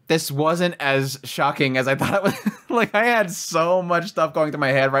 this wasn't as shocking as I thought it was. Like, I had so much stuff going through my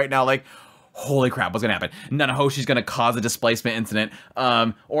head right now, like, holy crap, what's gonna happen? Nanahoshi's gonna cause a displacement incident.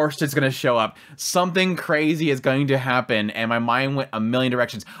 Orsted's gonna show up. Something crazy is going to happen, and my mind went a million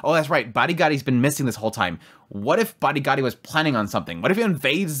directions. Oh, that's right, Bodyguardi's been missing this whole time. What if Bodyguardi was planning on something? What if he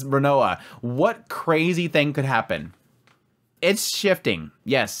invades Renoa? What crazy thing could happen? It's shifting.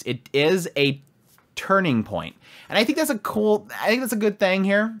 Yes, it is a turning point. And I think that's a good thing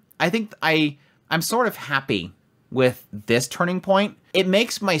here. I think I'm sort of happy with this turning point. It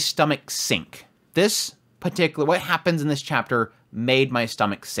makes my stomach sink. What happens in this chapter made my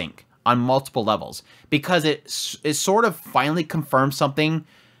stomach sink on multiple levels because it sort of finally confirms something,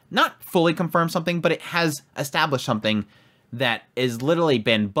 not fully confirmed something, but it has established something that has literally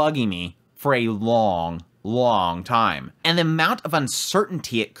been bugging me for a long, long time. And the amount of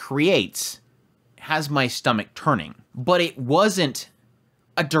uncertainty it creates has my stomach turning. But it wasn't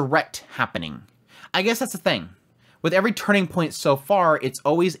a direct happening. I guess that's the thing. With every turning point so far, it's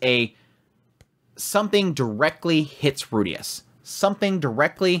always something directly hits Rudeus. Something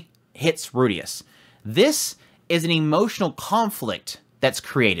directly hits Rudeus. This is an emotional conflict that's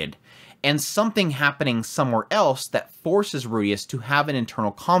created, and something happening somewhere else that forces Rudeus to have an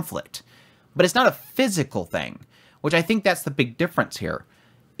internal conflict. But it's not a physical thing, which I think that's the big difference here.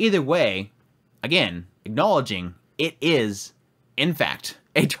 Either way, again, acknowledging it is, in fact,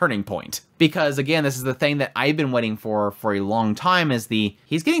 a turning point. Because again, this is the thing that I've been waiting for a long time, is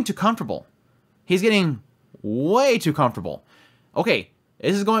he's getting too comfortable. He's getting way too comfortable. Okay,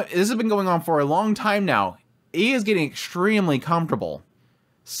 this has been going on for a long time now. He is getting extremely comfortable.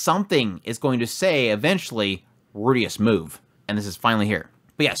 Something is going to say eventually, Rudeus, move. And this is finally here.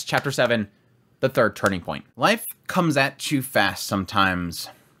 But yes, chapter 7, the third turning point. Life comes at you fast sometimes.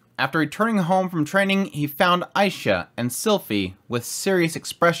 After returning home from training, he found Aisha and Sylphie with serious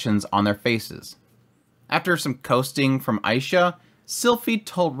expressions on their faces. After some coasting from Aisha, Sylphie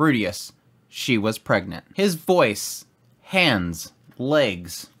told Rudeus she was pregnant. His voice, hands,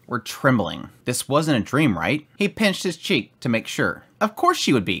 legs were trembling. This wasn't a dream, right? He pinched his cheek to make sure. Of course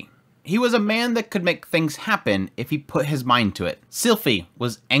she would be. He was a man that could make things happen if he put his mind to it. Sylphie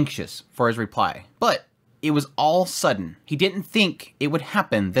was anxious for his reply, but it was all sudden. He didn't think it would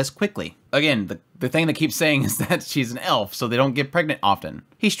happen this quickly. Again, the thing they keep saying is that she's an elf, so they don't get pregnant often.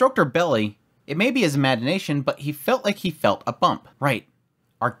 He stroked her belly. It may be his imagination, but he felt like he felt a bump. Right.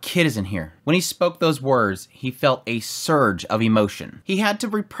 Our kid is in here. When he spoke those words, he felt a surge of emotion. He had to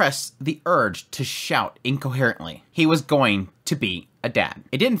repress the urge to shout incoherently. He was going to be a dad.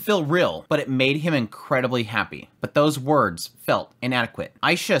 It didn't feel real, but it made him incredibly happy. But those words felt inadequate.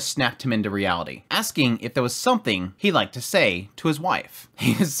 Aisha snapped him into reality, asking if there was something he'd like to say to his wife.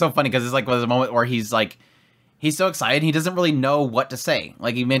 It's so funny because it's like there's a moment where he's so excited, he doesn't really know what to say.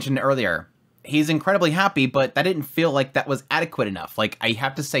 Like he mentioned earlier, he's incredibly happy, but that didn't feel like that was adequate enough. Like, I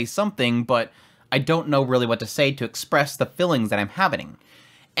have to say something, but I don't know really what to say to express the feelings that I'm having.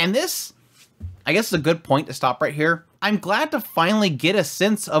 And this, I guess, is a good point to stop right here. I'm glad to finally get a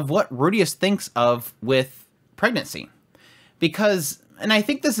sense of what Rudeus thinks of with pregnancy. Because, and I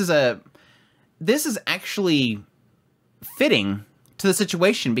think this is actually fitting to the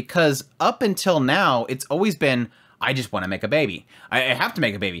situation, because up until now, it's always been, I just want to make a baby. I have to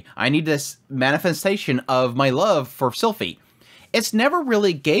make a baby. I need this manifestation of my love for Sylphie. It's never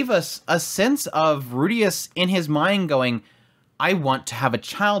really gave us a sense of Rudeus in his mind going, I want to have a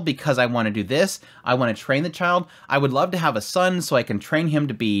child because I want to do this. I want to train the child. I would love to have a son so I can train him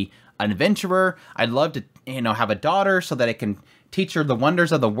to be an adventurer. I'd love to, have a daughter so that I can teach her the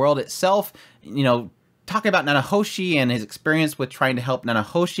wonders of the world itself. Talking about Nanahoshi and his experience with trying to help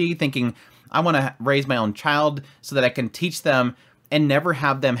Nanahoshi, thinking, I want to raise my own child so that I can teach them and never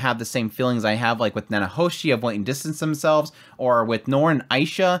have them have the same feelings I have, like with Nanahoshi of wanting to distance themselves, or with Nor and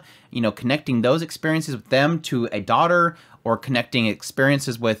Aisha, connecting those experiences with them to a daughter, or connecting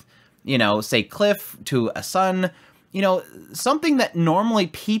experiences with, say Cliff to a son, something that normal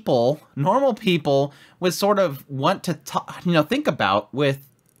people would sort of want to, think about with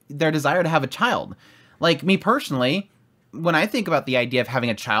their desire to have a child. Like me personally, when I think about the idea of having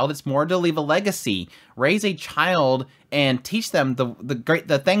a child, it's more to leave a legacy, raise a child, and teach them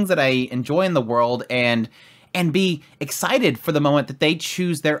the things that I enjoy in the world, and be excited for the moment that they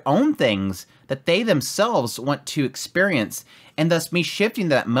choose their own things that they themselves want to experience, and thus me shifting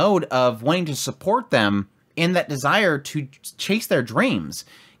to that mode of wanting to support them in that desire to chase their dreams,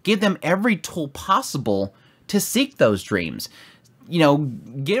 give them every tool possible to seek those dreams.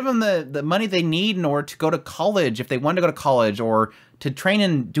 Give them the money they need in order to go to college if they want to go to college, or to train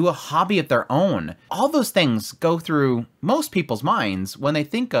and do a hobby of their own. All those things go through most people's minds when they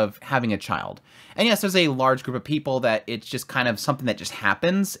think of having a child. And yes, there's a large group of people that it's just kind of something that just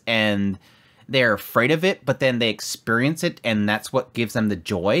happens and they're afraid of it, but then they experience it and that's what gives them the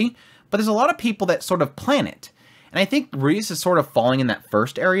joy. But there's a lot of people that sort of plan it. And I think Reese is sort of falling in that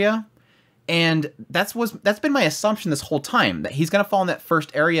first area. And that's been my assumption this whole time, that he's going to fall in that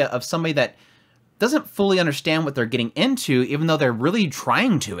first area of somebody that doesn't fully understand what they're getting into, even though they're really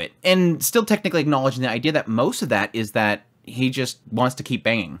trying to it. And still technically acknowledging the idea that most of that is that he just wants to keep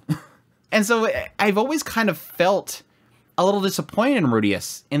banging. And so I've always kind of felt a little disappointed in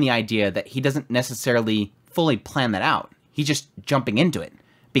Rudeus in the idea that he doesn't necessarily fully plan that out. He's just jumping into it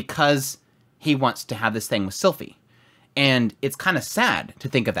because he wants to have this thing with Sylphie. And it's kind of sad to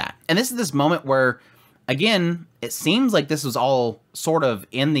think of that. And this is this moment where, again, it seems like this was all sort of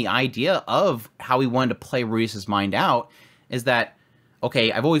in the idea of how he wanted to play Rudeus's mind out, is that,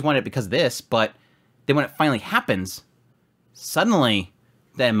 okay, I've always wanted it because of this, but then when it finally happens, suddenly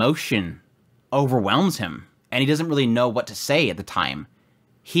the emotion overwhelms him, and he doesn't really know what to say at the time.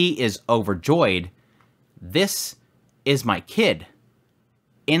 He is overjoyed. This is my kid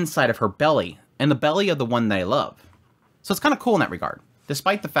inside of her belly, and the belly of the one that I love. So it's kind of cool in that regard,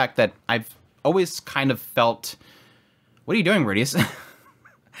 despite the fact that I've always kind of felt, what are you doing, Rudius?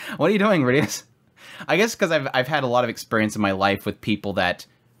 What are you doing, Rudius? I guess because I've had a lot of experience in my life with people that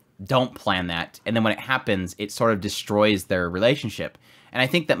don't plan that, and then when it happens, it sort of destroys their relationship. And I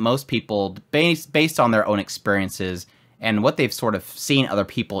think that most people, based on their own experiences and what they've sort of seen other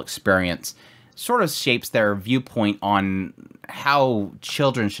people experience, sort of shapes their viewpoint on how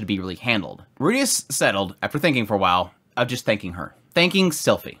children should be really handled. Rudius settled, after thinking for a while, of just thanking her. Thanking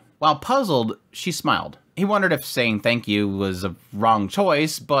Sylphie. While puzzled, she smiled. He wondered if saying thank you was a wrong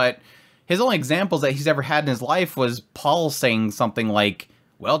choice, but his only examples that he's ever had in his life was Paul saying something like,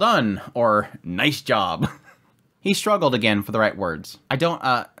 well done, or nice job. He struggled again for the right words. I don't,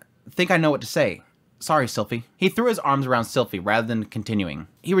 think I know what to say. Sorry, Sylphie. He threw his arms around Sylphie rather than continuing.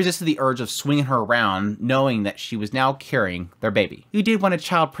 He resisted the urge of swinging her around, knowing that she was now carrying their baby. You did want a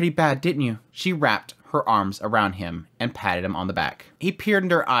child pretty bad, didn't you? She wrapped her arms around him and patted him on the back. He peered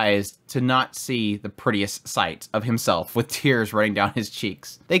into her eyes to not see the prettiest sight of himself with tears running down his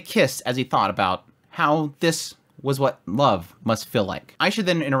cheeks. They kissed as he thought about how this was what love must feel like. Aisha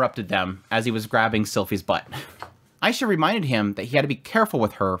then interrupted them as he was grabbing Sylphie's butt. Aisha reminded him that he had to be careful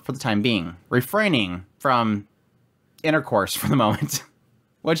with her for the time being, refraining from intercourse for the moment.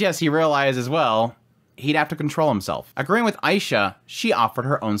 Which, yes, he realized as well, he'd have to control himself. Agreeing with Aisha, she offered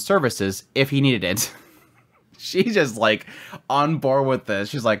her own services if he needed it. She's just like on board with this.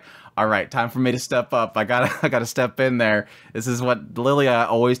 She's like, all right, time for me to step up. I gotta step in there. This is what Lilia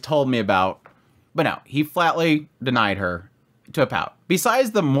always told me about. But no, he flatly denied her to a pout.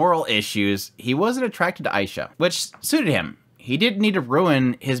 Besides the moral issues, he wasn't attracted to Aisha, which suited him. He didn't need to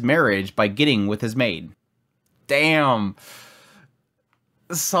ruin his marriage by getting with his maid. Damn.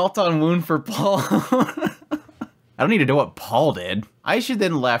 Salt on wound for Paul. I don't need to know what Paul did. Aisha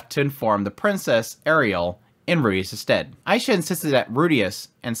then left to inform the Princess Ariel in Rudius' stead. Aisha insisted that Rudius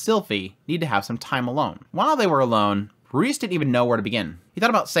and Sylphie need to have some time alone. While they were alone, Rudius didn't even know where to begin. He thought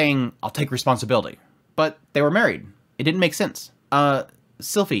about saying, I'll take responsibility. But they were married. It didn't make sense.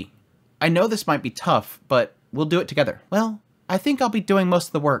 Sylphie, I know this might be tough, but we'll do it together. Well, I think I'll be doing most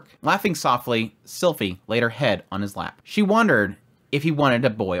of the work. Laughing softly, Sylphie laid her head on his lap. She wondered if he wanted a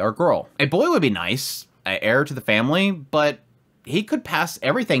boy or girl. A boy would be nice, an heir to the family, but he could pass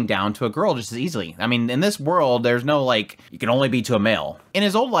everything down to a girl just as easily. I mean, in this world, there's no, like, you can only be to a male. In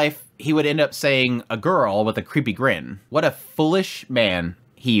his old life, he would end up saying a girl with a creepy grin. What a foolish man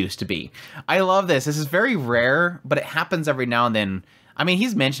he used to be. I love this. This is very rare, but it happens every now and then. I mean,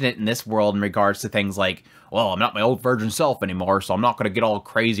 he's mentioned it in this world in regards to things like, well, I'm not my old virgin self anymore, so I'm not going to get all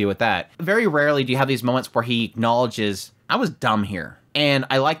crazy with that. Very rarely do you have these moments where he acknowledges, I was dumb here. And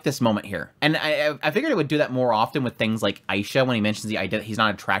I like this moment here. And I figured it would do that more often with things like Aisha, when he mentions the idea that he's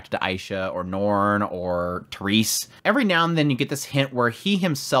not attracted to Aisha or Norn or Therese. Every now and then you get this hint where he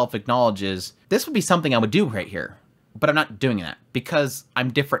himself acknowledges, this would be something I would do right here. But I'm not doing that because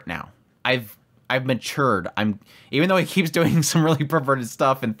I'm different now. I've matured. Even though he keeps doing some really perverted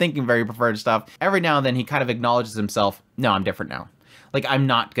stuff and thinking very perverted stuff, every now and then he kind of acknowledges himself, no, I'm different now. Like, I'm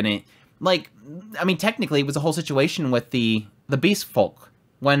not gonna, like, I mean, technically it was a whole situation with the beast folk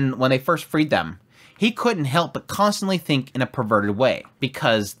when they first freed them. He couldn't help but constantly think in a perverted way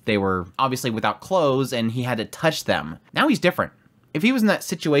because they were obviously without clothes and he had to touch them. Now he's different. If he was in that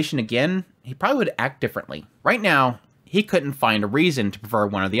situation again, he probably would act differently. Right now, he couldn't find a reason to prefer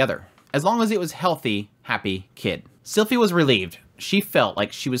one or the other, as long as it was healthy, happy kid. Sylphie was relieved. She felt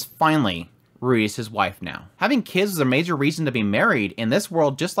like she was finally Rudius' wife now. Having kids was a major reason to be married in this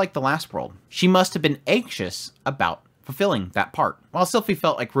world just like the last world. She must have been anxious about fulfilling that part. While Sylphie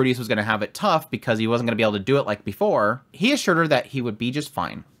felt like Rudius was going to have it tough because he wasn't going to be able to do it like before, he assured her that he would be just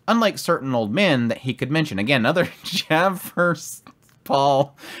fine. Unlike certain old men that he could mention. Again, another jab for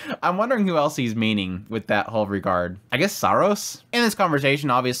Paul. I'm wondering who else he's meaning with that whole regard. I guess Saros? In this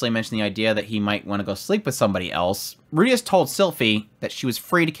conversation, obviously mentioned the idea that he might want to go sleep with somebody else. Rudius told Sylphie that she was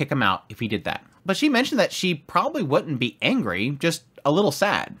free to kick him out if he did that. But she mentioned that she probably wouldn't be angry, just a little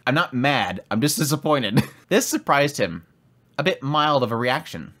sad. I'm not mad, I'm just disappointed. This surprised him. A bit mild of a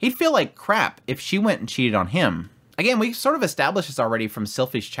reaction. He'd feel like crap if she went and cheated on him. Again, we sort of established this already from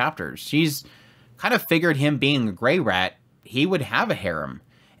Sylphie's chapters. She's kind of figured him being a gray rat, he would have a harem.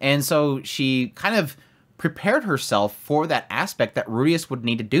 And so she kind of prepared herself for that aspect that Rudius would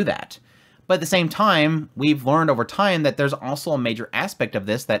need to do that. But at the same time, we've learned over time that there's also a major aspect of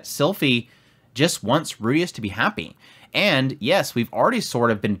this that Sylphie just wants Rudius to be happy. And yes, we've already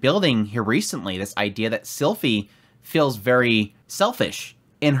sort of been building here recently this idea that Sylphie feels very selfish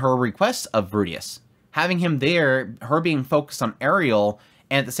in her requests of Rudius. Having him there, her being focused on Ariel,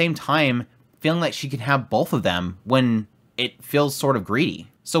 and at the same time feeling like she can have both of them when it feels sort of greedy.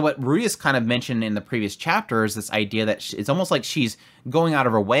 So what Rudius kind of mentioned in the previous chapter is this idea that it's almost like she's going out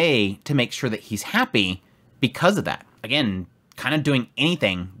of her way to make sure that he's happy because of that. Again, kind of doing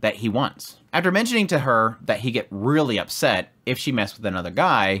anything that he wants. After mentioning to her that he'd get really upset if she messed with another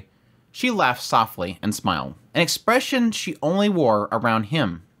guy, she laughed softly and smiled. An expression she only wore around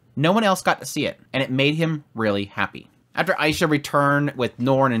him. No one else got to see it, and it made him really happy. After Aisha returned with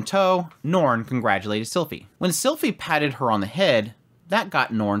Norn in tow, Norn congratulated Sylphie. When Sylphie patted her on the head, that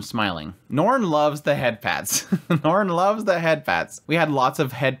got Norn smiling. Norn loves the head pats. Norn loves the head pats. We had lots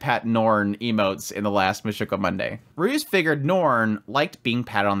of head pat Norn emotes in the last Mushoku Monday. Rudius figured Norn liked being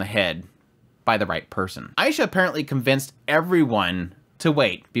patted on the head by the right person. Aisha apparently convinced everyone to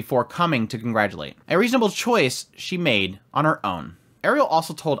wait before coming to congratulate. A reasonable choice she made on her own. Ariel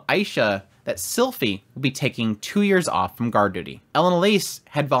also told Aisha that Sylphie will be taking 2 years off from guard duty. Ellen Elise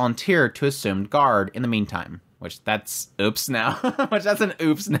had volunteered to assume guard in the meantime, which that's oops now. Which that's an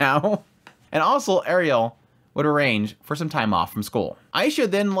oops now. And also Ariel would arrange for some time off from school. Aisha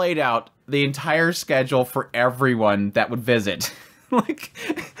then laid out the entire schedule for everyone that would visit. Like,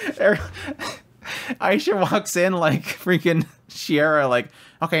 Aisha walks in like freaking Shiera, like,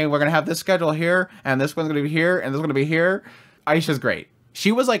 okay, we're gonna have this schedule here, and this one's gonna be here, and this one's gonna be here. Aisha's great.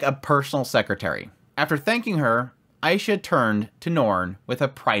 She was like a personal secretary. After thanking her, Aisha turned to Norn with a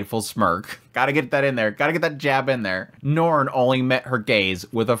prideful smirk. Gotta get that in there. Gotta get that jab in there. Norn only met her gaze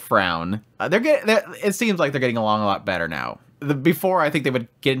with a frown. It seems like they're getting along a lot better now. Before, I think they would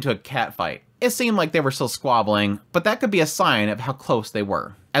get into a cat fight. It seemed like they were still squabbling, but that could be a sign of how close they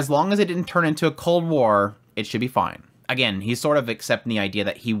were. As long as it didn't turn into a Cold War, it should be fine. Again, he's sort of accepting the idea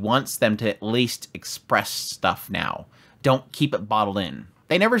that he wants them to at least express stuff now. Don't keep it bottled in.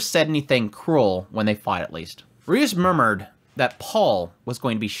 They never said anything cruel when they fought, at least. Rudius murmured that Paul was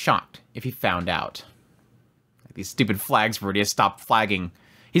going to be shocked if he found out. These stupid flags, Rudius, stop flagging.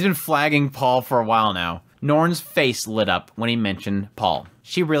 He's been flagging Paul for a while now. Norn's face lit up when he mentioned Paul.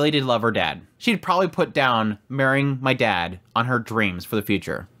 She really did love her dad. She'd probably put down marrying my dad on her dreams for the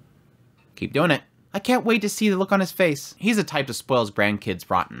future. Keep doing it. I can't wait to see the look on his face. He's the type to spoil his grandkids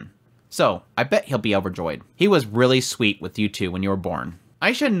rotten. So, I bet he'll be overjoyed. He was really sweet with you two when you were born.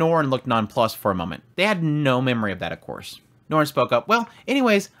 Aisha and Norn looked nonplussed for a moment. They had no memory of that, of course. Norn spoke up, well,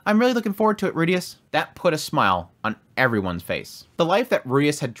 anyways, I'm really looking forward to it, Rudius. That put a smile on everyone's face. The life that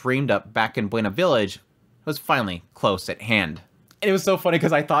Rudius had dreamed up back in Buena Village was finally close at hand. And it was so funny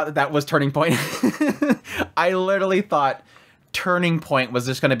because I thought that that was Turning Point. I literally thought Turning Point was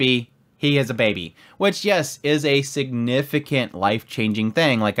just going to be he has a baby, which, yes, is a significant life-changing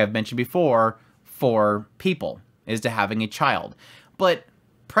thing, like I've mentioned before, for people, is to having a child. But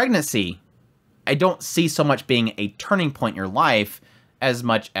pregnancy, I don't see so much being a turning point in your life as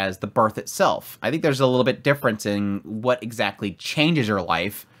much as the birth itself. I think there's a little bit difference in what exactly changes your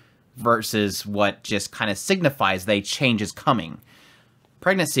life versus what just kind of signifies that a change is coming.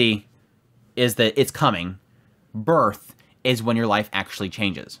 Pregnancy is that it's coming. Birth is when your life actually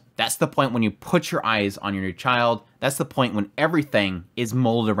changes. That's the point when you put your eyes on your new child. That's the point when everything is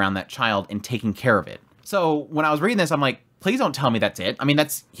molded around that child and taking care of it. So when I was reading this, I'm like, please don't tell me that's it. I mean,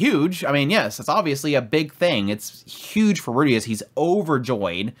 that's huge. I mean, yes, it's obviously a big thing. It's huge for Rudius. He's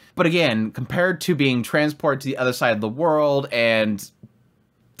overjoyed. But again, compared to being transported to the other side of the world and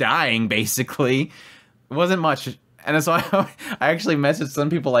dying, basically, it wasn't much. And so I actually messaged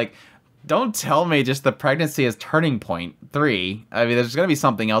some people like, don't tell me just the pregnancy is Turning Point 3. I mean, there's going to be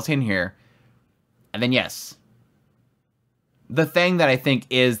something else in here. And then, yes, the thing that I think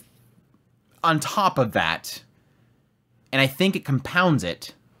is on top of that, and I think it compounds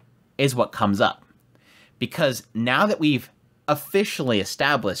it, is what comes up. Because now that we've officially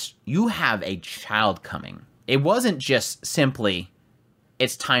established you have a child coming, it wasn't just simply,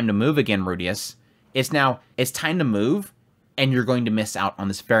 it's time to move again, Rudius. It's now, it's time to move, and you're going to miss out on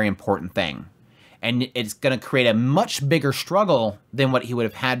this very important thing. And it's going to create a much bigger struggle than what he would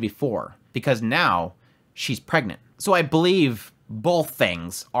have had before, because now she's pregnant. So I believe both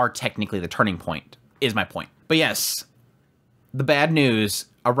things are technically the turning point, is my point. But yes, the bad news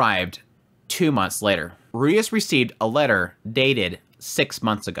arrived 2 months later. Rudius received a letter dated 6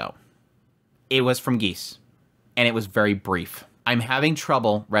 months ago. It was from Geese, and it was very brief. I'm having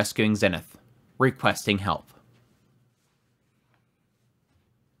trouble rescuing Zenith, requesting help.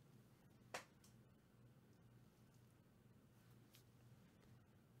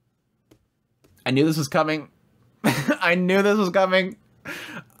 I knew this was coming. I knew this was coming.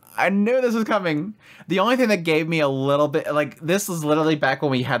 I knew this was coming. The only thing that gave me a little bit, like, this was literally back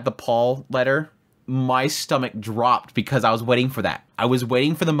when we had the Paul letter. My stomach dropped because I was waiting for that. I was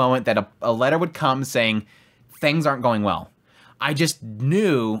waiting for the moment that a letter would come saying, things aren't going well. I just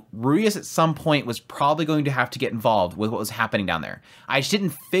knew Rudius at some point was probably going to have to get involved with what was happening down there. I just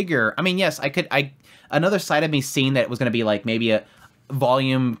didn't figure, I mean, yes, another side of me seeing that it was going to be like maybe a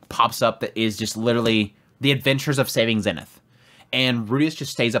volume pops up that is just literally the adventures of saving Zenith. And Rudius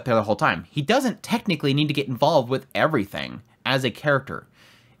just stays up there the whole time. He doesn't technically need to get involved with everything as a character.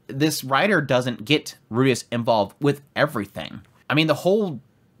 This writer doesn't get Rudius involved with everything. I mean, the whole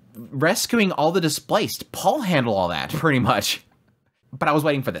rescuing all the displaced, Paul handled all that, pretty much. But I was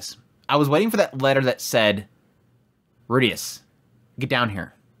waiting for this. I was waiting for that letter that said, Rudius, get down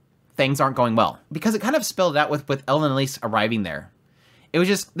here. Things aren't going well. Because it kind of spelled it out with Ellen and Elise arriving there. It was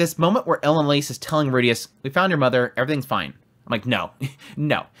just this moment where Ellen and Elise is telling Rudius, we found your mother, everything's fine. I'm like, no,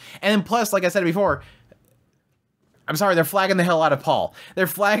 no. And then plus, like I said before, I'm sorry, they're flagging the hell out of Paul. They're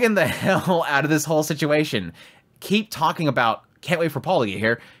flagging the hell out of this whole situation. Keep talking about, can't wait for Paul to get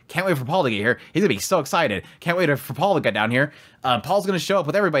here. Can't wait for Paul to get here. He's gonna be so excited. Can't wait for Paul to get down here. Paul's gonna show up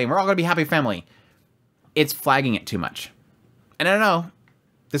with everybody, and we're all gonna be a happy family. It's flagging it too much. And I don't know,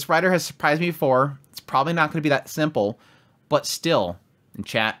 this writer has surprised me before. It's probably not gonna be that simple, but still, in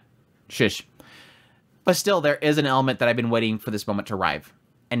chat, shush. But still, there is an element that I've been waiting for this moment to arrive.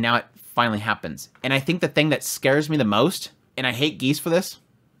 And now it finally happens. And I think the thing that scares me the most, and I hate Geese for this,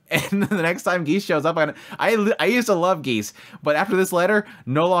 and the next time Geese shows up, I used to love Geese, but after this letter,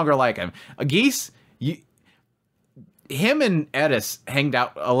 no longer like him. Geese, him and Edis hanged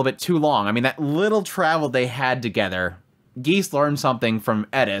out a little bit too long. I mean, that little travel they had together, Geese learned something from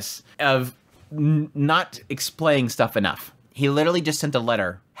Edis of not explaining stuff enough. He literally just sent a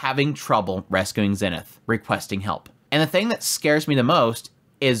letter having trouble rescuing Zenith, requesting help. And the thing that scares me the most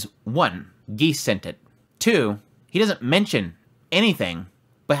is 1, Geese sent it. 2, he doesn't mention anything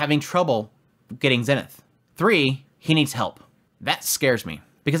but having trouble getting Zenith. 3, he needs help. That scares me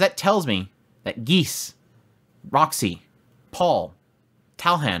because that tells me that Geese, Roxy, Paul,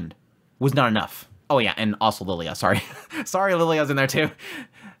 Talhand was not enough. Oh yeah, and also Lilia, sorry. Sorry, Lilia's in there too.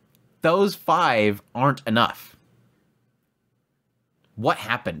 Those 5 aren't enough. What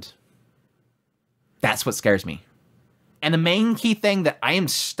happened? That's what scares me. And the main key thing that I am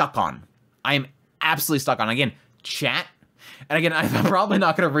stuck on, I am absolutely stuck on, again, chat. And again, I'm probably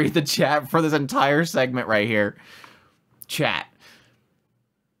not going to read the chat for this entire segment right here. Chat.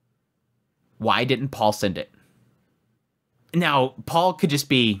 Why didn't Paul send it? Now, Paul could just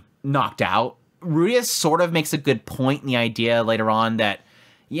be knocked out. Rudius sort of makes a good point in the idea later on that,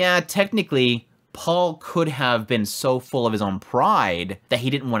 yeah, technically, Paul could have been so full of his own pride that he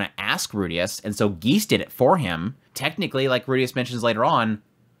didn't want to ask Rudius, and so Geese did it for him. Technically, like Rudius mentions later on,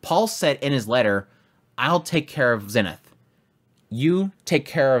 Paul said in his letter, I'll take care of Zenith. You take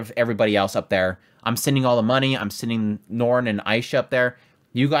care of everybody else up there. I'm sending all the money. I'm sending Norn and Aisha up there.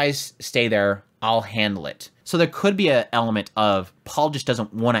 You guys stay there. I'll handle it. So there could be an element of Paul just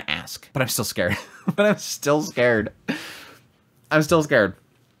doesn't want to ask, but I'm still scared. But I'm still scared. I'm still scared.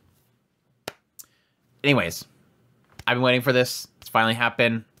 Anyways, I've been waiting for this. It's finally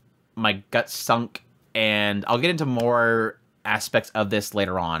happened. My gut sunk, and I'll get into more aspects of this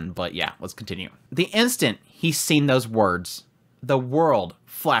later on, but yeah, let's continue. The instant he's seen those words, the world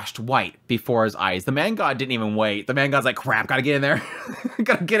flashed white before his eyes. The man god didn't even wait. The man god's like, crap, gotta get in there.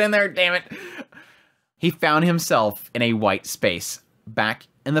 Gotta get in there, damn it. He found himself in a white space, back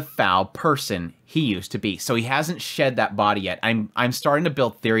in the foul person he used to be. So he hasn't shed that body yet. I'm starting to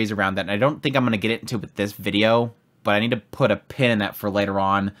build theories around that, and I don't think I'm going to get into it with this video, but I need to put a pin in that for later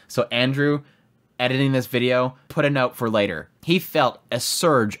on. So Andrew, editing this video, put a note for later. He felt a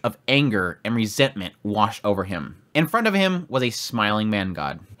surge of anger and resentment wash over him. In front of him was a smiling man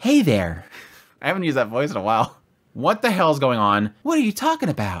god. Hey there. I haven't used that voice in a while. What the hell's going on? What are you talking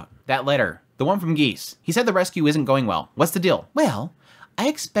about? That letter, the one from Geese. He said the rescue isn't going well. What's the deal? Well, I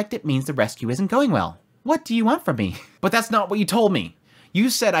expect it means the rescue isn't going well. What do you want from me? But that's not what you told me. You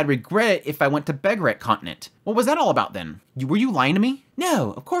said I'd regret it if I went to Begaret Continent. What was that all about then? Were you lying to me?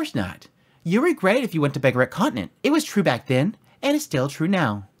 No, of course not. You regret it if you went to Begaret Continent. It was true back then, and it's still true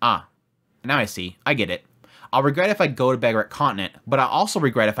now. Ah, now I see. I get it. I'll regret if I go to Begaret Continent, but I'll also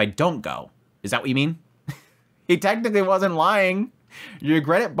regret if I don't go. Is that what you mean? He technically wasn't lying. You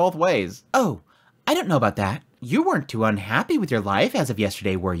regret it both ways. Oh, I don't know about that. You weren't too unhappy with your life as of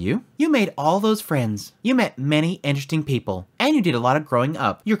yesterday, were you? You made all those friends. You met many interesting people. And you did a lot of growing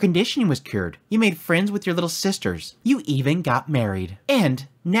up. Your conditioning was cured. You made friends with your little sisters. You even got married. And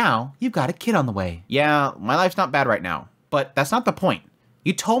now you've got a kid on the way. Yeah, my life's not bad right now. But that's not the point.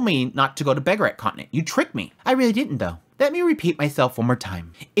 You told me not to go to Begaret continent. You tricked me. I really didn't, though. Let me repeat myself one more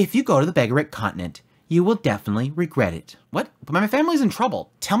time. If you go to the Begaret continent, you will definitely regret it. What? But my family's in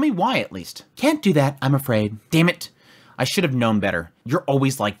trouble. Tell me why, at least. Can't do that, I'm afraid. Damn it. I should have known better. You're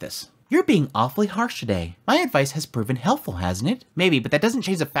always like this. You're being awfully harsh today. My advice has proven helpful, hasn't it? Maybe, but that doesn't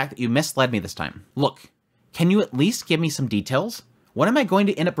change the fact that you misled me this time. Look, can you at least give me some details? What am I going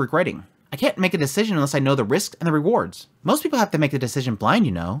to end up regretting? I can't make a decision unless I know the risks and the rewards. Most people have to make the decision blind,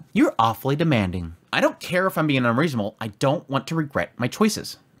 you know. You're awfully demanding. I don't care if I'm being unreasonable. I don't want to regret my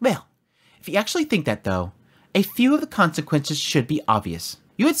choices. Well, if you actually think that, though, a few of the consequences should be obvious.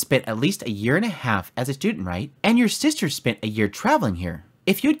 You had spent at least 1.5 years as a student, right? And your sister spent a year traveling here.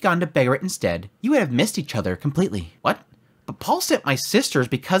 If you had gone to Begaret instead, you would have missed each other completely. What? But Paul sent my sisters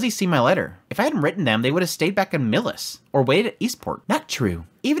because he's seen my letter. If I hadn't written them, they would have stayed back in Millis or waited at Eastport. Not true.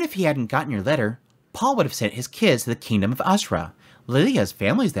 Even if he hadn't gotten your letter, Paul would have sent his kids to the kingdom of Ashra. Lilia's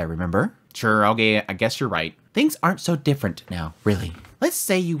family's there, remember? Sure, okay, I guess you're right. Things aren't so different now, really. Let's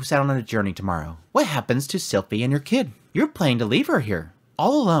say you set on a journey tomorrow. What happens to Sylphie and your kid? You're planning to leave her here,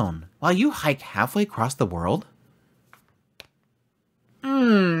 all alone, while you hike halfway across the world?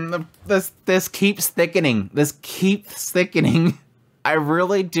 This keeps thickening. This keeps thickening. I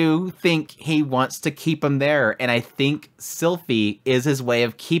really do think he wants to keep him there, and I think Sylphie is his way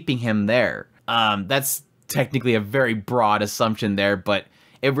of keeping him there. That's technically a very broad assumption there, but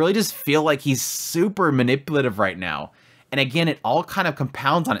it really just feels like he's super manipulative right now. And again, it all kind of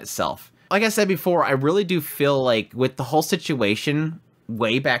compounds on itself. Like I said before, I really do feel like with the whole situation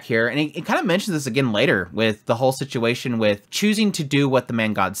way back here, and it kind of mentions this again later with the whole situation with choosing to do what the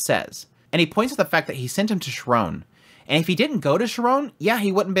man god says. And he points to the fact that he sent him to Sharon. And if he didn't go to Sharon, yeah,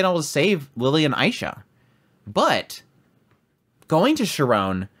 he wouldn't have been able to save Lily and Aisha. But going to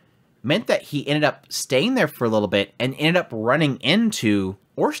Sharon meant that he ended up staying there for a little bit and ended up running into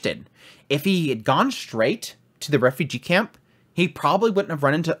Orsted. If he had gone straight to the refugee camp, he probably wouldn't have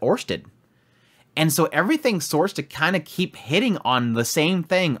run into Orsted. And so everything sorts to kind of keep hitting on the same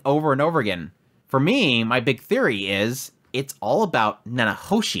thing over and over again. For me, my big theory is it's all about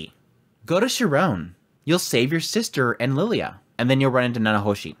Nanahoshi. Go to Sharon. You'll save your sister and Lilia, and then you'll run into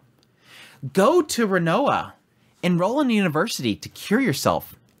Nanahoshi. Go to Renoa. Enroll in university to cure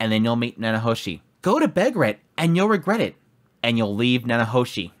yourself, and then you'll meet Nanahoshi. Go to Begaret, and you'll regret it, and you'll leave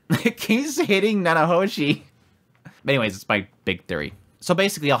Nanahoshi. It keeps hitting Nanahoshi. But anyways, it's my big theory. So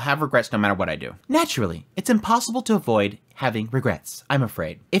basically, I'll have regrets no matter what I do. Naturally, it's impossible to avoid having regrets, I'm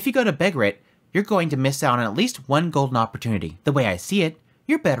afraid. If you go to Begaret, you're going to miss out on at least one golden opportunity. The way I see it,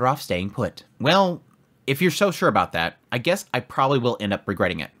 you're better off staying put. Well, if you're so sure about that, I guess I probably will end up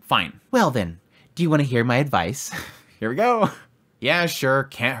regretting it. Fine. Well then, do you want to hear my advice? Here we go. Yeah, sure.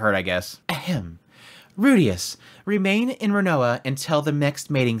 Can't hurt, I guess. Ahem. Rudius, remain in Renoa until the next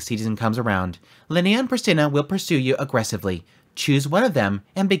mating season comes around. Linnea and Priscilla will pursue you aggressively. Choose one of them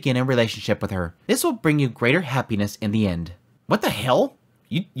and begin a relationship with her. This will bring you greater happiness in the end. What the hell?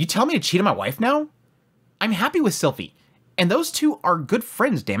 You tell me to cheat on my wife now? I'm happy with Sylphie, and those two are good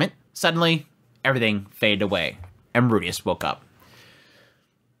friends, damn it. Suddenly, everything faded away, and Rudius woke up.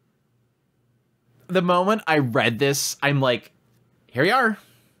 The moment I read this, I'm like, here we are.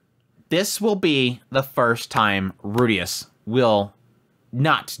 This will be the first time Rudius will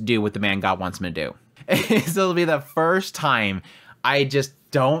not do what the man God wants him to do. So it'll be the first time I just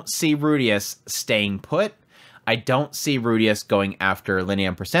don't see Rudius staying put. I don't see Rudius going after Linnea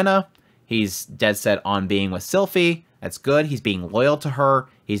and Priscilla. He's dead set on being with Sylphie. That's good. He's being loyal to her.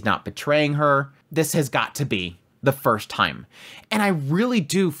 He's not betraying her. This has got to be the first time. And I really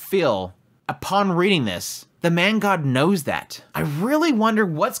do feel, upon reading this, the man god knows that. I really wonder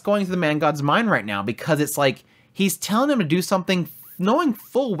what's going through the man god's mind right now, because it's like he's telling him to do something knowing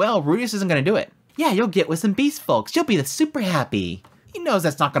full well Rudius isn't going to do it. Yeah, you'll get with some beast folks. You'll be super happy. He knows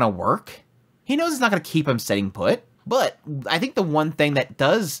that's not going to work. He knows it's not going to keep him staying put. But I think the one thing that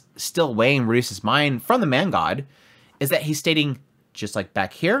does still weigh in Rudius' mind from the man god is that he's stating, just like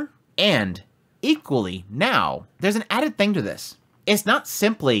back here, and equally now, there's an added thing to this. It's not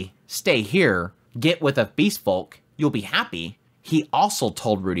simply stay here, get with a beast folk, you'll be happy. He also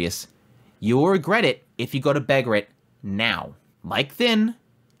told Rudius, you will regret it if you go to Begaret now. Like then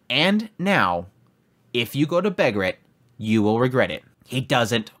and now, if you go to Begaret, you will regret it. He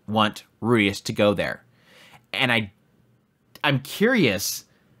doesn't want Rudius to go there. And I'm curious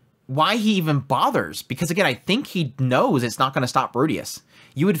why he even bothers. Because again, I think he knows it's not going to stop Rudius.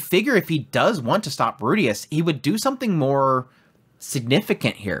 You would figure if he does want to stop Rudius, he would do something more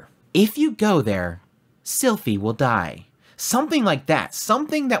significant here. If you go there, Sylphie will die. Something like that.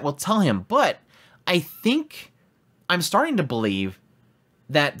 Something that will tell him. But I think I'm starting to believe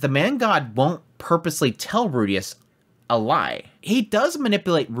that the man god won't purposely tell Rudius a lie. He does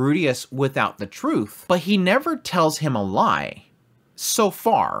manipulate Rudius without the truth, but he never tells him a lie. So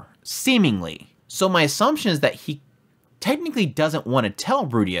far, seemingly. So my assumption is that he technically doesn't want to tell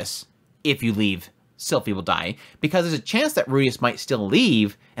Rudius, if you leave, Sylphie will die, because there's a chance that Rudius might still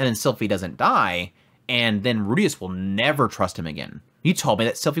leave, and then Sylphie doesn't die, and then Rudius will never trust him again. You told me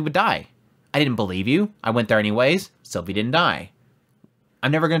that Sylphie would die. I didn't believe you. I went there anyways. Sylphie didn't die.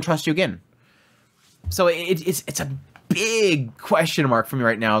 I'm never going to trust you again. So it's a big question mark for me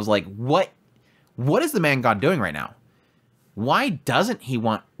right now. Is like, what is the man god doing right now? Why doesn't he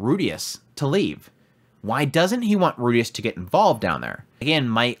want Rudius to leave? Why doesn't he want Rudius to get involved down there? Again,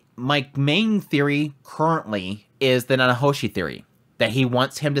 my main theory currently is the Nanahoshi theory, that he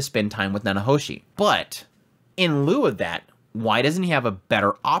wants him to spend time with Nanahoshi. But in lieu of that, why doesn't he have a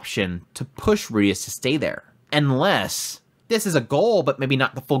better option to push Rudius to stay there? Unless this is a goal, but maybe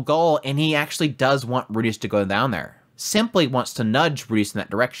not the full goal, and he actually does want Rudius to go down there. Simply wants to nudge Rudius in that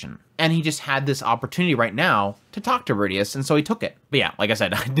direction. And he just had this opportunity right now to talk to Rudius, and so he took it. But yeah, like I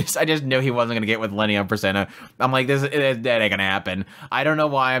said, I just knew he wasn't going to get with Lenny on Persona. I'm like, that ain't going to happen. I don't know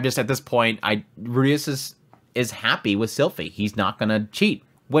why. I'm just at this point, Rudius is happy with Sylphie. He's not going to cheat,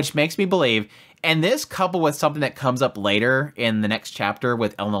 which makes me believe. And this coupled with something that comes up later in the next chapter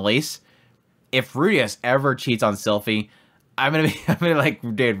with Elnalise, if Rudius ever cheats on Sylphie, I'm gonna be like,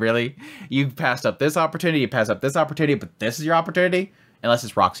 dude, really? You passed up this opportunity, you passed up this opportunity, but this is your opportunity? Unless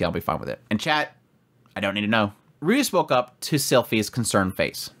it's Roxy, I'll be fine with it. And chat, I don't need to know. Rudius woke up to Sylphie's concerned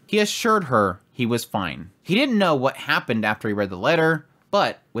face. He assured her he was fine. He didn't know what happened after he read the letter,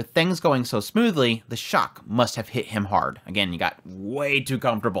 but with things going so smoothly, the shock must have hit him hard. Again, you got way too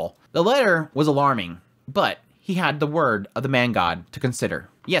comfortable. The letter was alarming, but he had the word of the man god to consider.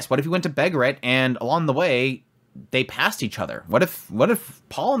 Yes, what if he went to Begaret and along the way, they passed each other? What if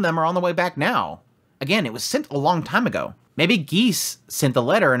Paul and them are on the way back now? Again, it was sent a long time ago. Maybe Geese sent the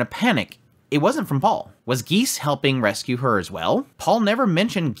letter in a panic. It wasn't from Paul. Was Geese helping rescue her as well? Paul never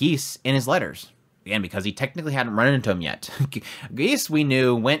mentioned Geese in his letters. Again, because he technically hadn't run into him yet. Geese, we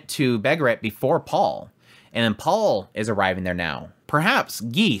knew, went to Begaret before Paul. And then Paul is arriving there now. Perhaps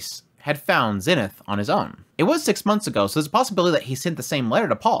Geese had found Zenith on his own. It was 6 months ago, so there's a possibility that he sent the same letter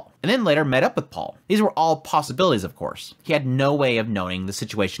to Paul, and then later met up with Paul. These were all possibilities, of course. He had no way of knowing the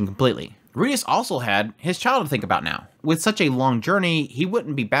situation completely. Rudius also had his child to think about now. With such a long journey, he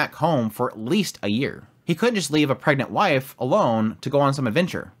wouldn't be back home for at least a year. He couldn't just leave a pregnant wife alone to go on some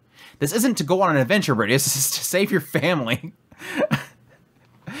adventure. This isn't to go on an adventure, Rudius. This is to save your family.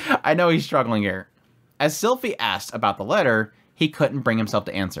 I know he's struggling here. As Sylphie asked about the letter, he couldn't bring himself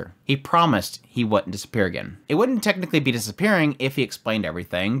to answer. He promised he wouldn't disappear again. It wouldn't technically be disappearing if he explained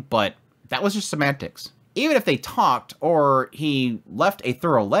everything, but that was just semantics. Even if they talked or he left a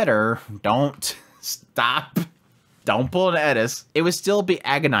thorough letter, don't stop. Don't pull an Edis. It would still be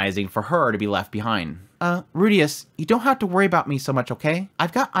agonizing for her to be left behind. Rudius, you don't have to worry about me so much, okay?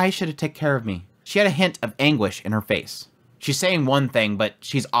 I've got Aisha to take care of me. She had a hint of anguish in her face. She's saying one thing, but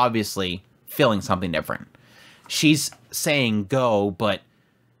she's obviously feeling something different. She's saying go, but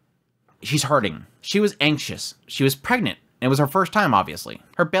she's hurting. She was anxious. She was pregnant. And it was her first time, obviously.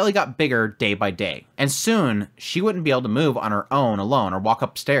 Her belly got bigger day by day. And soon, she wouldn't be able to move on her own alone or walk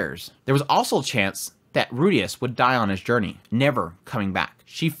upstairs. There was also a chance that Rudius would die on his journey, never coming back.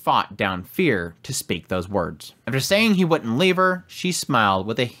 She fought down fear to speak those words. After saying he wouldn't leave her, she smiled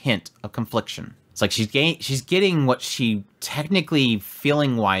with a hint of confliction. It's like she's getting what she technically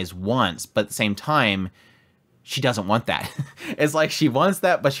feeling-wise wants, but at the same time, she doesn't want that. It's like she wants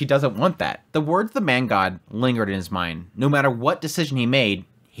that, but she doesn't want that. The words of the man god lingered in his mind. No matter what decision he made,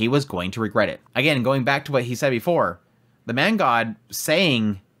 he was going to regret it. Again, going back to what he said before, the man god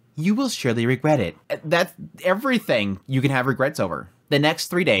saying, you will surely regret it. That's everything you can have regrets over. The next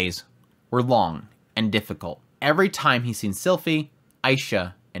 3 days were long and difficult. Every time he seen Sylphie,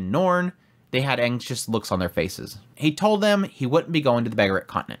 Aisha, and Norn, they had anxious looks on their faces. He told them he wouldn't be going to the Begaret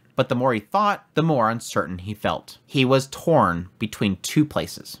continent, but the more he thought, the more uncertain he felt. He was torn between two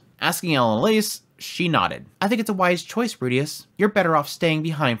places. Asking Elnalise, she nodded. I think it's a wise choice, Rudius. You're better off staying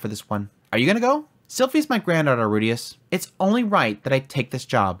behind for this one. Are you gonna go? Sylphie's my granddaughter, Rudius. It's only right that I take this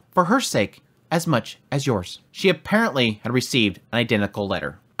job, for her sake, as much as yours. She apparently had received an identical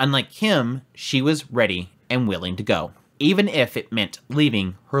letter. Unlike him, she was ready and willing to go. even if it meant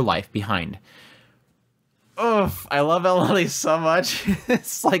leaving her life behind. Ugh, I love Elise so much.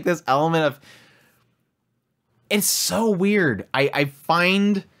 It's like this element of... It's so weird. I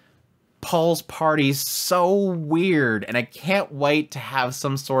find Paul's party so weird, and I can't wait to have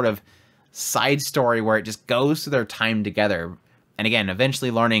some sort of side story where it just goes through their time together. And again,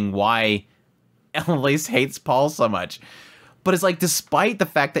 eventually learning why Elise hates Paul so much. But it's like, despite the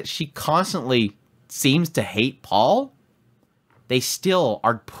fact that she constantly seems to hate Paul, they still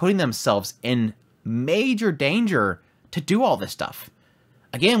are putting themselves in major danger to do all this stuff.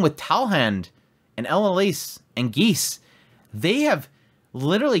 Again, with Talhand and Elise and Geese, they have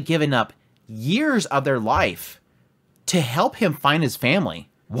literally given up years of their life to help him find his family.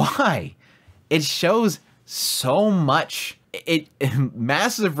 Why? It shows so much.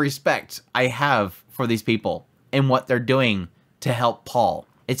 Massive respect I have for these people and what they're doing to help Paul.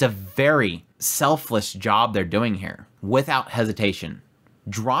 It's a very selfless job they're doing here, without hesitation.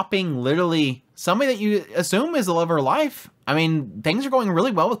 Dropping literally somebody that you assume is the love of her life. I mean, things are going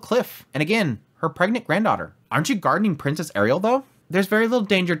really well with Cliff. And again, her pregnant granddaughter. Aren't you guarding Princess Ariel, though? There's very little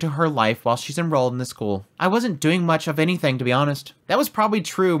danger to her life while she's enrolled in the school. I wasn't doing much of anything, to be honest. That was probably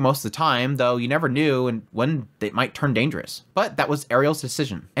true most of the time, though you never knew when it might turn dangerous. But that was Ariel's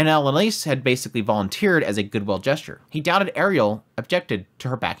decision. And Elise had basically volunteered as a goodwill gesture. He doubted Ariel objected to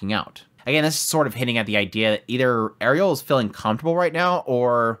her backing out. Again, this is sort of hinting at the idea that either Ariel is feeling comfortable right now,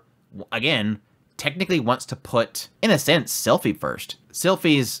 or, again, technically wants to put, in a sense, Sylphie first.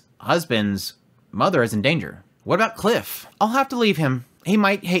 Sylphie's husband's mother is in danger. What about Cliff? I'll have to leave him. He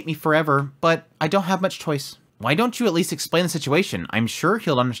might hate me forever, but I don't have much choice. Why don't you at least explain the situation? I'm sure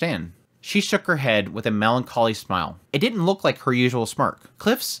he'll understand. She shook her head with a melancholy smile. It didn't look like her usual smirk.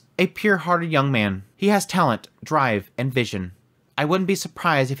 Cliff's a pure-hearted young man. He has talent, drive, and vision. I wouldn't be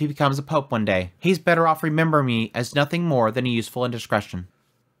surprised if he becomes a pope one day. He's better off remembering me as nothing more than a useful indiscretion.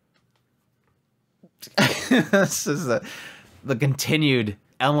 This is the continued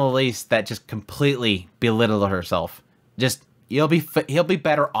Elise that just completely belittled herself. Just, he'll be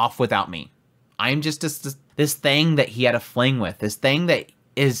better off without me. I'm just this thing that he had a fling with. This thing that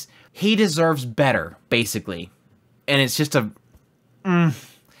is, he deserves better, basically. And it's just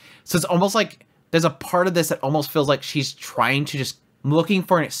So it's almost like there's a part of this that almost feels like she's trying to just looking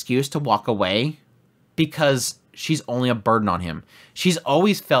for an excuse to walk away because she's only a burden on him. She's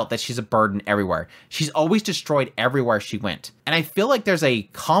always felt that she's a burden everywhere. She's always destroyed everywhere she went. And I feel like there's a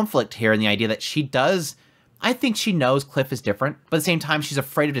conflict here in the idea that I think she knows Cliff is different, but at the same time, she's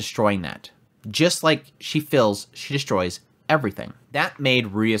afraid of destroying that. Just like she feels she destroys everything. That made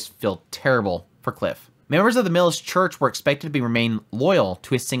Rudius feel terrible for Cliff. Members of the Millis Church were expected to remain loyal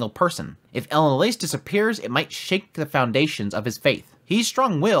to a single person. If Elise disappears, it might shake the foundations of his faith. He's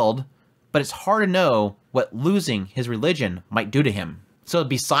strong-willed, but it's hard to know what losing his religion might do to him. So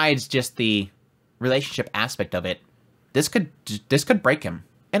besides just the relationship aspect of it, this could break him.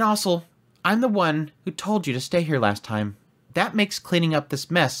 And also, I'm the one who told you to stay here last time. That makes cleaning up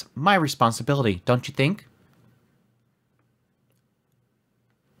this mess my responsibility, don't you think?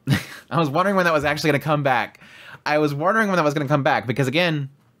 I was wondering when that was actually going to come back. Because again,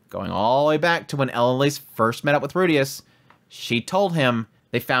 going all the way back to when Elise first met up with Rudius, she told him,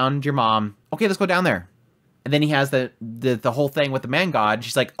 they found your mom. Okay, let's go down there. And then he has the whole thing with the man god.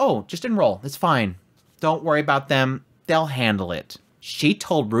 She's like, oh, just enroll. It's fine. Don't worry about them. They'll handle it. She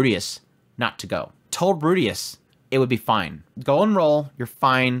told Rudius not to go. Told Rudius it would be fine. Go enroll. You're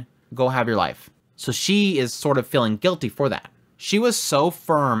fine. Go have your life. So she is sort of feeling guilty for that. She was so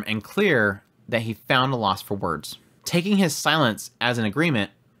firm and clear that he found a loss for words. Taking his silence as an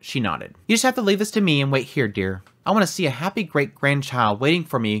agreement, she nodded. You just have to leave this to me and wait here, dear. I want to see a happy great-grandchild waiting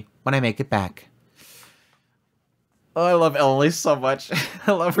for me when I make it back. Oh, I love Elise so much.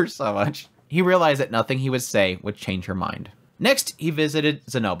 I love her so much. He realized that nothing he would say would change her mind. Next, he visited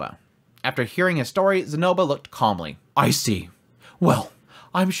Zenoba. After hearing his story, Zenoba looked calmly. I see. Well,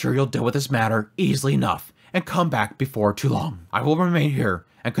 I'm sure you'll deal with this matter easily enough and come back before too long. I will remain here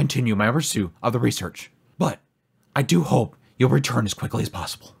and continue my pursuit of the research. But I do hope you'll return as quickly as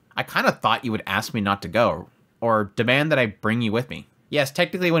possible. I kind of thought you would ask me not to go, or demand that I bring you with me. Yes,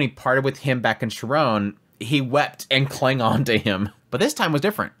 technically when he parted with him back in Sharon, he wept and clung on to him. But this time was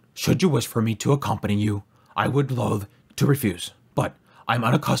different. Should you wish for me to accompany you, I would loathe to refuse. But I'm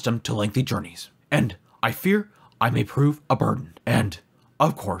unaccustomed to lengthy journeys, and I fear I may prove a burden. And,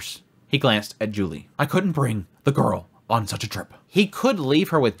 of course, he glanced at Julie. I couldn't bring the girl on such a trip. He could leave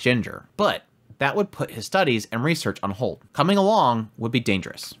her with Ginger, but that would put his studies and research on hold. Coming along would be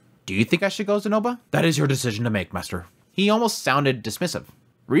dangerous. Do you think I should go, Zenoba? That is your decision to make, master. He almost sounded dismissive.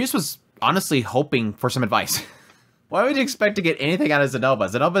 Rudius was honestly hoping for some advice. Why would you expect to get anything out of Zenoba?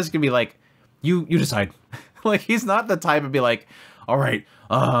 Zenoba's gonna be like, you decide. Like, he's not the type to be like, all right,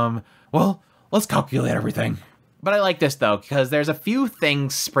 well, let's calculate everything. But I like this, though, because there's a few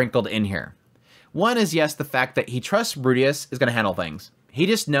things sprinkled in here. One is, yes, the fact that he trusts Rudius is going to handle things. He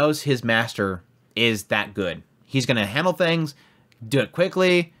just knows his master is that good. He's going to handle things, do it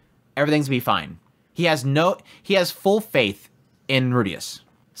quickly, everything's going to be fine. He has full faith in Rudius.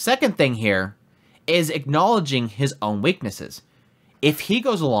 Second thing here is acknowledging his own weaknesses. If he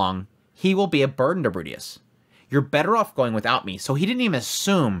goes along, he will be a burden to Rudius. You're better off going without me, so he didn't even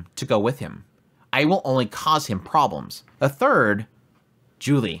assume to go with him. I will only cause him problems. A third,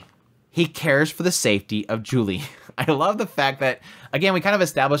 Julie. He cares for the safety of Julie. I love the fact that, again, we kind of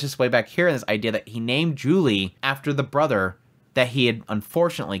established this way back here in this idea that he named Julie after the brother that he had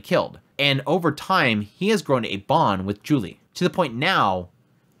unfortunately killed. And over time, he has grown a bond with Julie, to the point now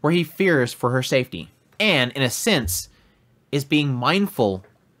where he fears for her safety. And, in a sense, is being mindful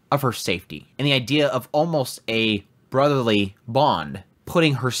of her safety. And the idea of almost a brotherly bond,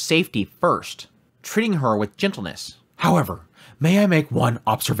 putting her safety first, treating her with gentleness. However, may I make one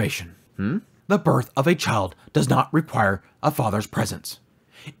observation? The birth of a child does not require a father's presence.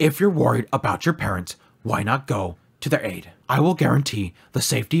 If you're worried about your parents, why not go to their aid? I will guarantee the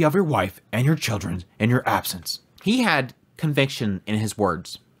safety of your wife and your children in your absence. He had conviction in his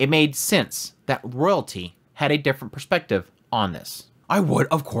words. It made sense that royalty had a different perspective on this. I would,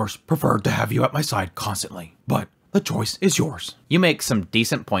 of course, prefer to have you at my side constantly, but the choice is yours. You make some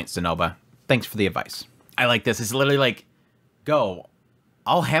decent points, Zenoba. Thanks for the advice. I like this. It's literally like, go.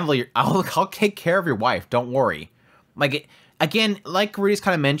 I'll take care of your wife. Don't worry. Like, again, like Rudius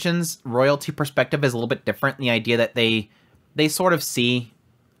kind of mentions, royalty perspective is a little bit different in the idea that they sort of see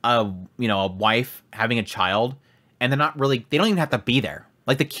a wife having a child, and they don't even have to be there.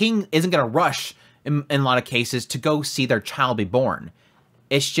 Like, the king isn't going to rush in a lot of cases to go see their child be born.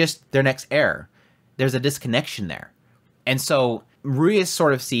 It's just their next heir. There's a disconnection there. And so Rudius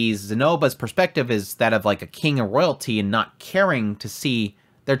sort of sees Zenoba's perspective as that of like a king of royalty and not caring to see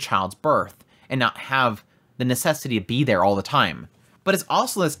their child's birth and not have the necessity to be there all the time. But it's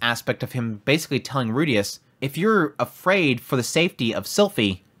also this aspect of him basically telling Rudius, if you're afraid for the safety of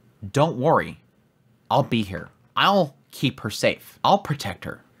Sylphie, don't worry. I'll be here. I'll keep her safe. I'll protect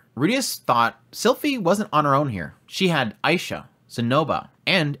her. Rudius thought Sylphie wasn't on her own here. She had Aisha, Zenoba,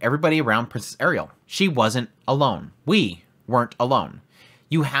 and everybody around Princess Ariel. She wasn't alone. We weren't alone.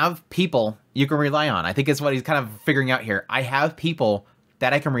 You have people you can rely on. I think it's what he's kind of figuring out here. I have people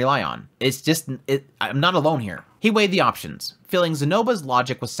that I can rely on. I'm not alone here. He weighed the options, feeling Zenoba's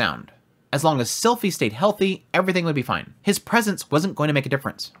logic was sound. As long as Sylphie stayed healthy, everything would be fine. His presence wasn't going to make a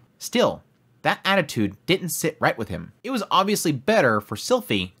difference. Still, that attitude didn't sit right with him. It was obviously better for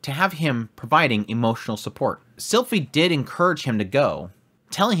Sylphie to have him providing emotional support. Sylphie did encourage him to go,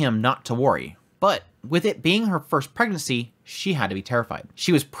 telling him not to worry. But with it being her first pregnancy, she had to be terrified.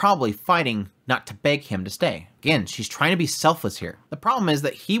 She was probably fighting not to beg him to stay. Again, she's trying to be selfless here. The problem is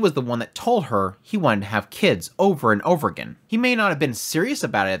that he was the one that told her he wanted to have kids over and over again. He may not have been serious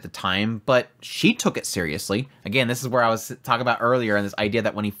about it at the time, but she took it seriously. Again, this is where I was talking about earlier, and this idea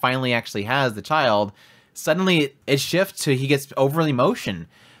that when he finally actually has the child, suddenly it shifts to he gets overly emotion,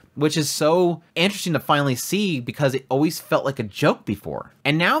 which is so interesting to finally see because it always felt like a joke before.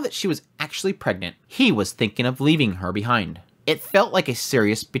 And now that she was actually pregnant, he was thinking of leaving her behind. It felt like a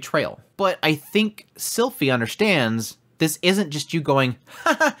serious betrayal. But I think Sylphie understands this isn't just you going,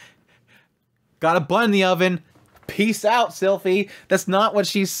 ha, got a bun in the oven, peace out, Sylphie. That's not what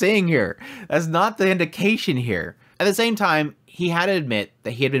she's saying here. That's not the indication here. At the same time, he had to admit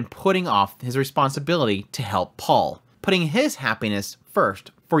that he had been putting off his responsibility to help Paul, putting his happiness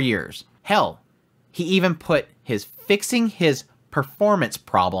first for years. Hell, he even put fixing his performance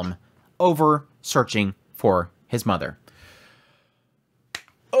problem over searching for his mother.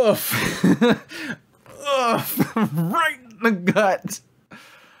 Oof. Oof. Right in the gut.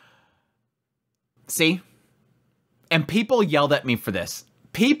 See? And people yelled at me for this.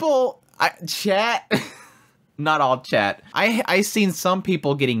 Chat, not all chat. I seen some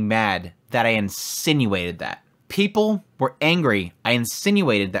people getting mad that I insinuated that. People were angry. I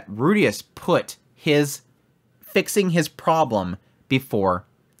insinuated that Rudius put fixing his problem before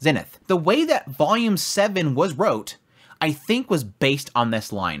Zenith. The way that Volume 7 was wrote, I think was based on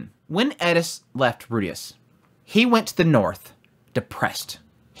this line. When Edis left Rudius, he went to the north, depressed.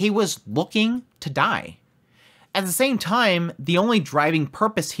 He was looking to die. At the same time, the only driving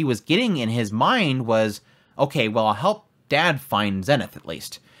purpose he was getting in his mind was, okay, well, I'll help Dad find Zenith at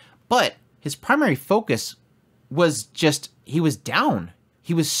least. But his primary focus was just, he was down.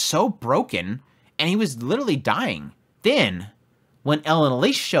 He was so broken, and he was literally dying. Then, when Ellen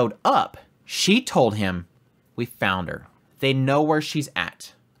Elise showed up, she told him, we found her. They know where she's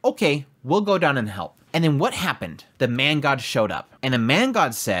at. Okay, we'll go down and help. And then what happened? The man god showed up. And the man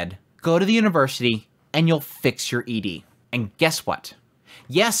god said, go to the university and you'll fix your ED. And guess what?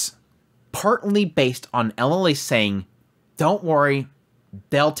 Yes, partly based on Ellen Elise saying, don't worry,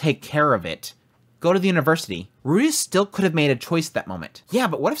 they'll take care of it. Go to the university. Rudius still could have made a choice at that moment. Yeah,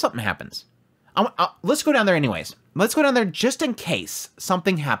 but what if something happens? Let's go down there anyways. Let's go down there just in case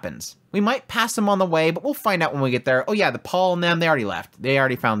something happens. We might pass them on the way, but we'll find out when we get there. Oh yeah, the Paul and them, they already left. They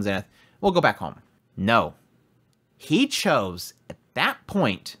already found Zenith. We'll go back home. No. He chose, at that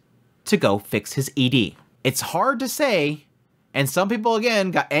point, to go fix his ED. It's hard to say, and some people,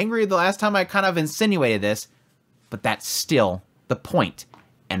 again, got angry the last time I kind of insinuated this, but that's still the point.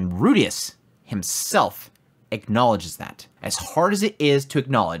 And Rudius himself acknowledges that. As hard as it is to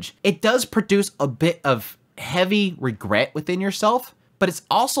acknowledge, it does produce a bit of heavy regret within yourself, but it's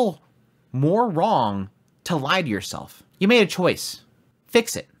also more wrong to lie to yourself. You made a choice.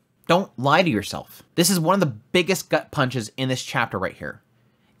 Fix it. Don't lie to yourself. This is one of the biggest gut punches in this chapter right here.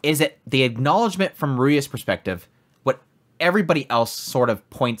 Is that the acknowledgement from Rudius' perspective, what everybody else sort of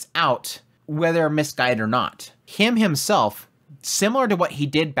points out, whether misguided or not. Him himself, similar to what he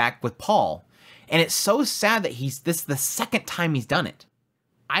did back with Paul, and it's so sad that this is the second time he's done it.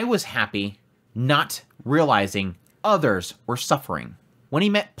 I was happy not realizing others were suffering. When he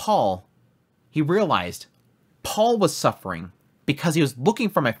met Paul, he realized Paul was suffering because he was looking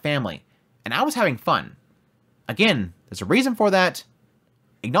for my family, and I was having fun. Again, there's a reason for that,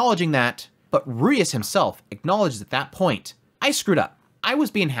 acknowledging that, but Rudius himself acknowledges at that point, I screwed up. I was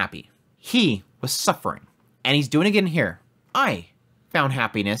being happy. He was suffering, and he's doing it again here. I found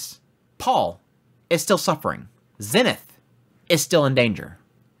happiness. Paul is still suffering. Zenith is still in danger.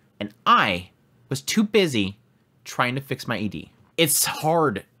 And I was too busy trying to fix my ED. It's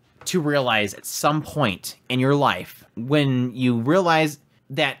hard to realize at some point in your life when you realize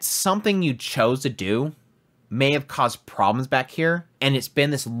that something you chose to do may have caused problems back here, and it's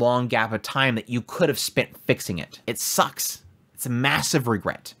been this long gap of time that you could have spent fixing it. It sucks. It's a massive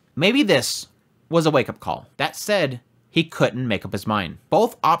regret. Maybe this was a wake-up call. That said, he couldn't make up his mind.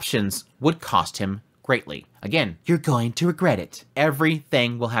 Both options would cost him greatly. Again, you're going to regret it.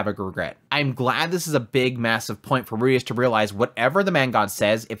 Everything will have a regret. I'm glad this is a big, massive point for Rudius to realize whatever the man god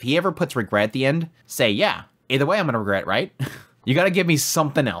says, if he ever puts regret at the end, say, yeah, either way I'm gonna regret, right? You gotta give me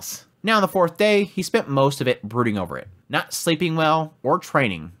something else. Now on the fourth day, he spent most of it brooding over it. Not sleeping well or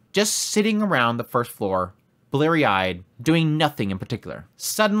training, just sitting around the first floor, bleary-eyed, doing nothing in particular.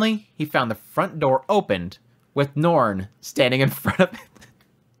 Suddenly, he found the front door opened with Norn standing in front of it.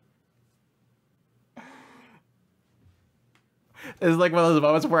 It's like one of those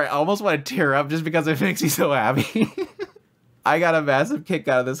moments where I almost want to tear up just because it makes me so happy. I got a massive kick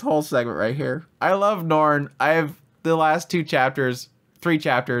out of this whole segment right here. I love Norn. I have the last 3 chapters.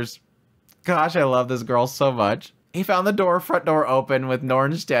 Gosh, I love this girl so much. He found the front door open with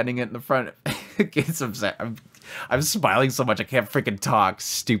Norn standing in the front. I'm smiling so much I can't freaking talk.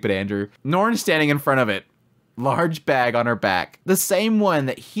 Stupid Andrew. Norn standing in front of it. Large bag on her back. The same one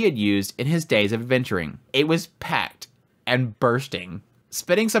that he had used in his days of adventuring. It was packed and bursting.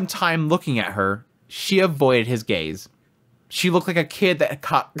 Spending some time looking at her, she avoided his gaze. She looked like a kid that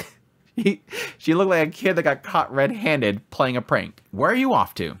she looked like a kid that got caught red-handed playing a prank. Where are you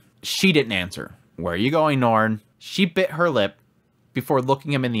off to? She didn't answer. Where are you going, Norn? She bit her lip before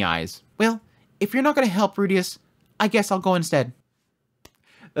looking him in the eyes. Well, if you're not going to help, Rudius, I guess I'll go instead.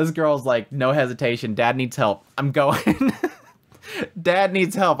 This girl's like, no hesitation. Dad needs help. I'm going. Dad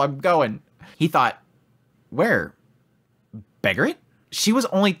needs help. I'm going. He thought, where? Beggarit? She was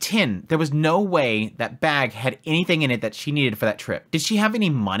only 10. There was no way that bag had anything in it that she needed for that trip. Did she have any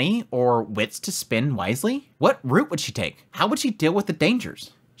money or wits to spend wisely? What route would she take? How would she deal with the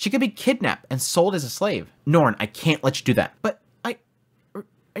dangers? She could be kidnapped and sold as a slave. Norn, I can't let you do that. But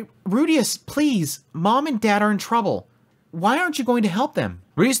Rudius, please. Mom and Dad are in trouble. Why aren't you going to help them?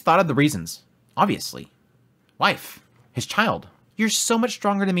 Rudius thought of the reasons. Obviously. Wife. His child. You're so much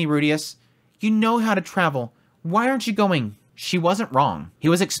stronger than me, Rudius. You know how to travel. Why aren't you going? She wasn't wrong. He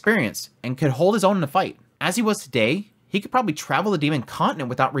was experienced and could hold his own in a fight. As he was today, he could probably travel the Demon Continent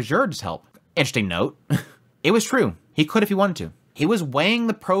without Reserve's help. Interesting note. It was true. He could if he wanted to. He was weighing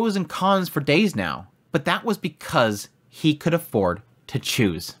the pros and cons for days now, but that was because he could afford to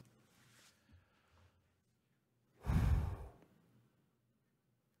choose.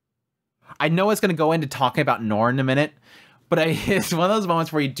 I know it's going to go into talking about Norn in a minute, but it's one of those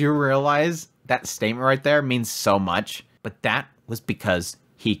moments where you do realize that statement right there means so much, but that was because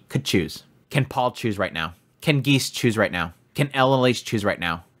he could choose. Can Paul choose right now? Can Geese choose right now? Can Elise choose right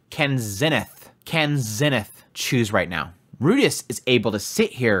now? Can Zenith choose right now? Rudius is able to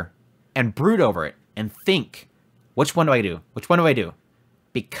sit here and brood over it and think, which one do I do? Which one do I do?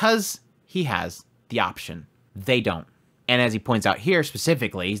 Because he has the option. They don't. And as he points out here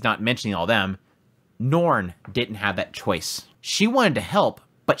specifically, he's not mentioning all them, Norn didn't have that choice. She wanted to help,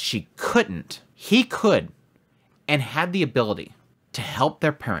 but she couldn't. He could and had the ability to help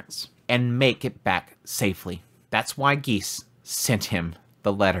their parents and make it back safely. That's why Geese sent him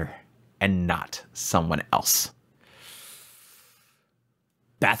the letter and not someone else.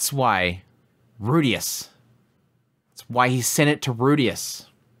 That's why Rudius. That's why he sent it to Rudius.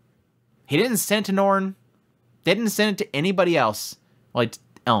 He didn't send it to Norn. Didn't send it to anybody else. Well,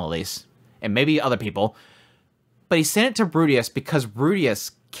 Elise, and maybe other people. But he sent it to Rudius because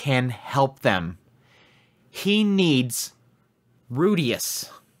Rudius can help them. He needs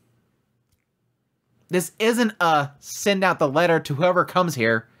Rudius. This isn't a send out the letter to whoever comes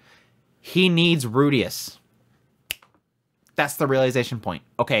here. He needs Rudius. That's the realization point.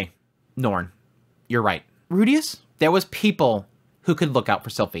 Okay, Norn, you're right. Rudius? There was people who could look out for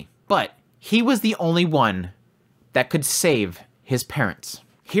Sylphie, but he was the only one that could save his parents.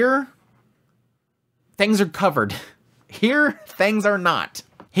 Here, things are covered. Here, things are not.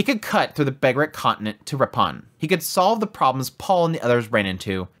 He could cut through the Begret continent to Rappan. He could solve the problems Paul and the others ran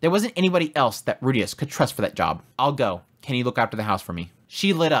into. There wasn't anybody else that Rudius could trust for that job. I'll go. Can you look after the house for me?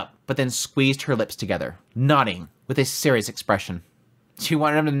 She lit up, but then squeezed her lips together, nodding with a serious expression. She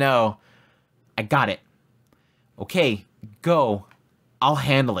wanted him to know, I got it. Okay, go. I'll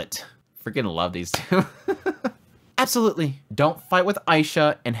handle it. Freaking love these two. Absolutely. Don't fight with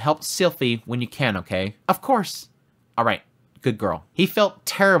Aisha and help Sylphie when you can, okay? Of course. All right. Good girl. He felt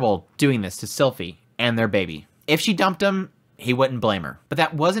terrible doing this to Sylphie and their baby. If she dumped him, he wouldn't blame her. But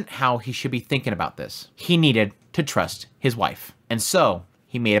that wasn't how he should be thinking about this. He needed to trust his wife. And so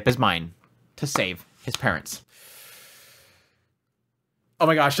he made up his mind to save his parents. Oh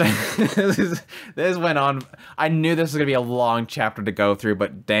my gosh, this went on. I knew this was gonna be a long chapter to go through,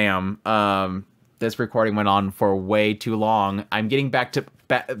 but damn, this recording went on for way too long. I'm getting back to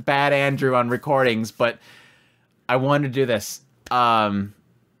bad Andrew on recordings, but I wanted to do this.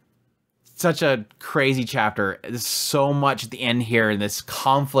 Such a crazy chapter. There's so much at the end here, and this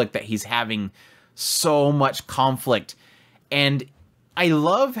conflict that he's having, so much conflict. And I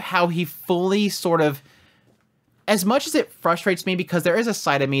love how he fully sort of, as much as it frustrates me, because there is a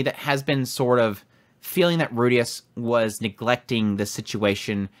side of me that has been sort of feeling that Rudius was neglecting the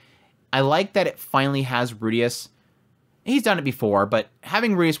situation. I like that it finally has Rudius. He's done it before, but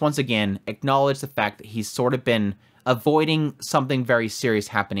having Rudius once again acknowledge the fact that he's sort of been avoiding something very serious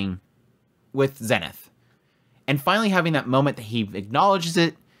happening with Zenith. And finally having that moment that he acknowledges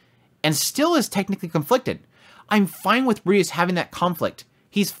it and still is technically conflicted. I'm fine with Rudius having that conflict.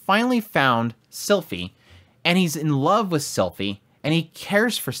 He's finally found Sylphie, and he's in love with Sylphie, and he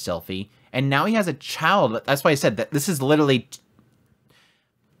cares for Sylphie, and now he has a child. That's why I said that this is literally...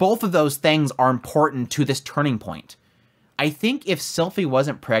 both of those things are important to this turning point. I think if Sylphie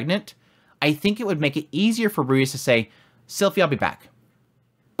wasn't pregnant, I think it would make it easier for Rudius to say, Sylphie, I'll be back.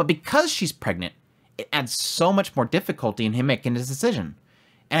 But because she's pregnant, it adds so much more difficulty in him making his decision.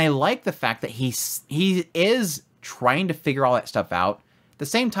 And I like the fact that he is trying to figure all that stuff out, at the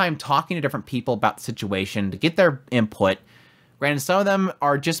same time talking to different people about the situation to get their input. Granted, some of them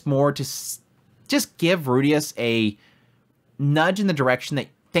are just more to just give Rudius a nudge in the direction that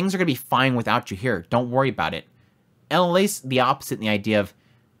things are going to be fine without you here. Don't worry about it. And at least the opposite in the idea of,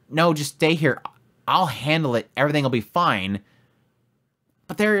 no, just stay here. I'll handle it. Everything will be fine.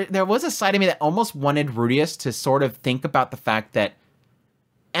 But there was a side of me that almost wanted Rudius to sort of think about the fact that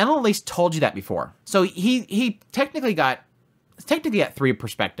Annalise told you that before. So he technically got three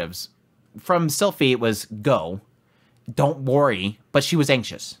perspectives. From Sylphie, it was go, don't worry, but she was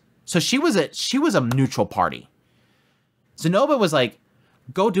anxious. So she was a neutral party. Zenobia was like,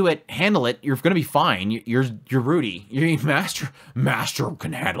 go do it, handle it, you're gonna be fine. You're Rudy. Your master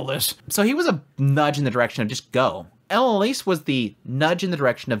can handle this. So he was a nudge in the direction of just go. Annalise was the nudge in the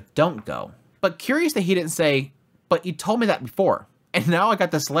direction of don't go. But curious that he didn't say, but you told me that before. And now I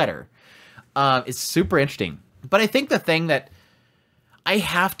got this letter. It's super interesting. But I think the thing that I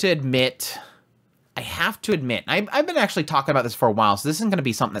have to admit, I've been actually talking about this for a while, so this isn't going to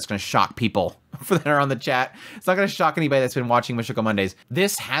be something that's going to shock people that are on the chat. It's not going to shock anybody that's been watching Mushoku Mondays.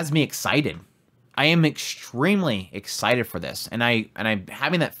 This has me excited. I am extremely excited for this, and I'm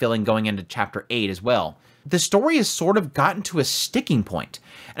having that feeling going into chapter 8 as well. The story has sort of gotten to a sticking point,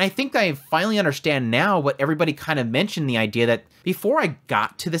 and I think I finally understand now what everybody kind of mentioned, the idea that before I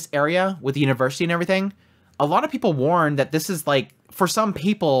got to this area with the university and everything, a lot of people warn that this is like, for some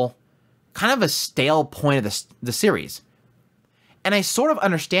people, kind of a stale point of the series. And I sort of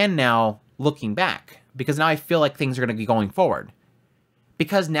understand now, looking back, because now I feel like things are going to be going forward.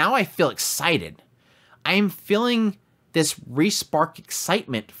 Because now I feel excited. I am feeling this re-spark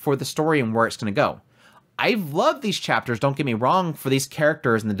excitement for the story and where it's going to go. I've loved these chapters, don't get me wrong, for these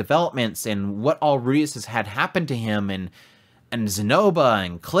characters and the developments and what all Rudius has had happen to him, and Zenoba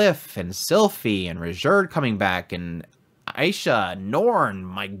and Cliff and Sylphie and Rajerd coming back and Aisha, Norn.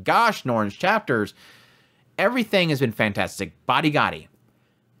 My gosh, Norn's chapters. Everything has been fantastic. Body Gotti.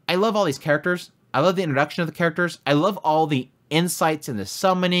 I love all these characters. I love the introduction of the characters. I love all the insights and the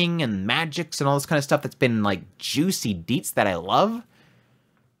summoning and magics and all this kind of stuff that's been like juicy deets that I love.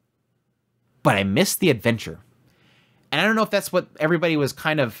 But I miss the adventure. And I don't know if that's what everybody was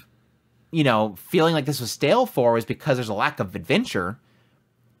kind of, you know, feeling like this was stale for, was because there's a lack of adventure.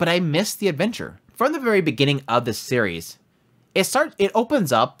 But I miss the adventure. From the very beginning of this series, it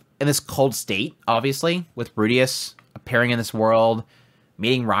opens up in this cold state, obviously, with Rudius appearing in this world,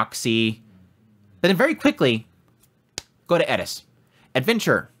 meeting Roxy. But then very quickly, go to Edis.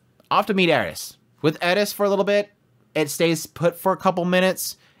 Adventure. Off to meet Edis. With Edis for a little bit, it stays put for a couple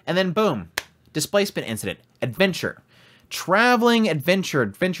minutes, and then boom. Displacement incident. Adventure. Traveling adventure,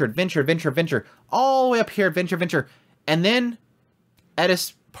 adventure. All the way up here, adventure. And then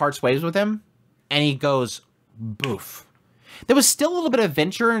Edis parts ways with him, and he goes boof. There was still a little bit of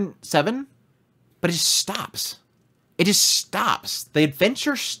adventure in 7, but it just stops. It just stops. The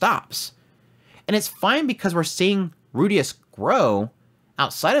adventure stops. And it's fine because we're seeing Rudius grow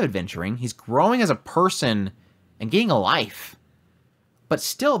outside of adventuring. He's growing as a person and getting a life. But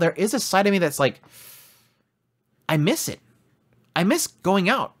still, there is a side of me that's like, I miss it. I miss going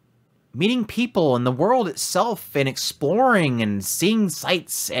out, meeting people in the world itself and exploring and seeing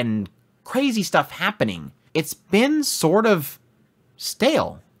sights and crazy stuff happening. It's been sort of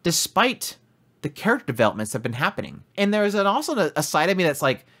stale, despite the character developments that have been happening. And there's also a side of me that's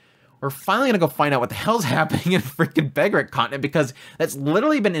like, we're finally going to go find out what the hell's happening in freaking Begric continent, because that's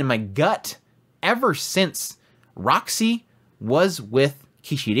literally been in my gut ever since Roxy was with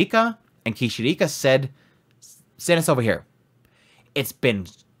Kishirika, and Kishirika said, send us over here. It's been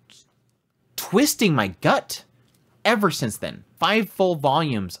twisting my gut ever since then. 5 full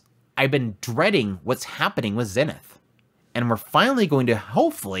volumes, I've been dreading what's happening with Zenith. And we're finally going to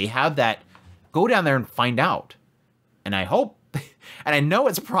hopefully have that go down there and find out. And I hope, and I know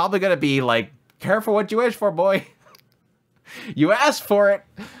it's probably going to be like, careful what you wish for, boy. You asked for it.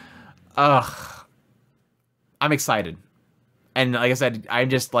 Ugh. I'm excited. And like I said, I'm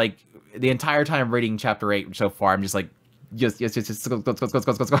just like, the entire time reading chapter 8 so far, I'm just like, yes, go.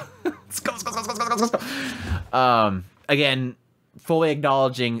 Again, fully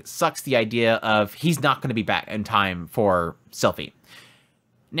acknowledging, sucks the idea of he's not going to be back in time for Sylphie.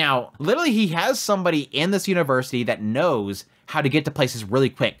 Now, literally, he has somebody in this university that knows how to get to places really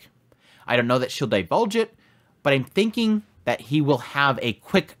quick. I don't know that she'll divulge it, but I'm thinking that he will have a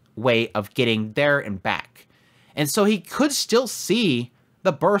quick way of getting there and back. And so he could still see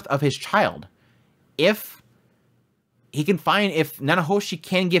the birth of his child. If he can find, if Nanahoshi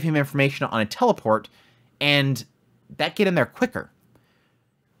can give him information on a teleport, and that get him there quicker.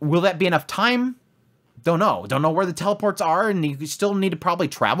 Will that be enough time? Don't know. Don't know where the teleports are, and you still need to probably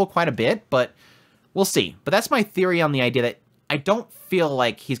travel quite a bit, but we'll see. But that's my theory on the idea that I don't feel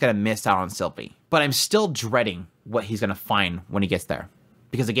like he's going to miss out on Sylphie. But I'm still dreading what he's going to find when he gets there.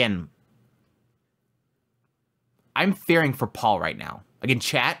 Because again, I'm fearing for Paul right now. Again,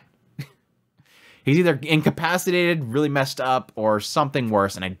 chat, he's either incapacitated, really messed up, or something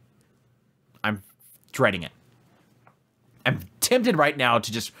worse, and I'm dreading it. I'm tempted right now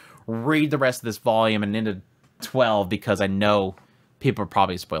to just read the rest of this volume and into 12 because I know people are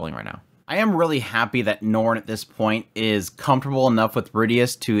probably spoiling right now. I am really happy that Norn at this point is comfortable enough with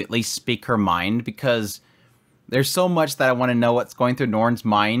Rudius to at least speak her mind, because there's so much that I want to know what's going through Norn's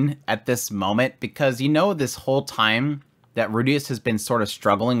mind at this moment, because you know this whole time that Rudius has been sort of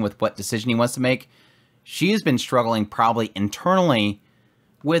struggling with what decision he wants to make. She has been struggling probably internally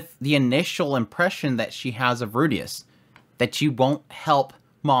with the initial impression that she has of Rudius, that you won't help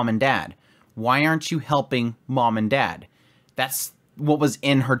mom and dad. Why aren't you helping mom and dad? That's what was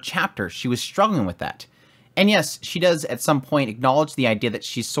in her chapter. She was struggling with that. And yes, she does at some point acknowledge the idea that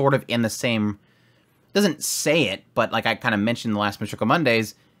she's sort of in the same, doesn't say it, but like I kind of mentioned in the last Mushoku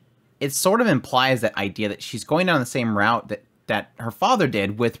Mondays, it sort of implies that idea that she's going down the same route that her father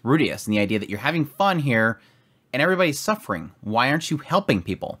did with Rudius, and the idea that you're having fun here and everybody's suffering. Why aren't you helping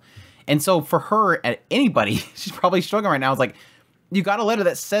people? And so for her, at anybody, she's probably struggling right now. It's like, you got a letter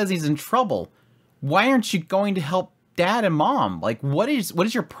that says he's in trouble. why aren't you going to help dad and mom? Like, what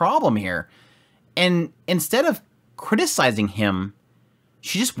is your problem here? And instead of criticizing him,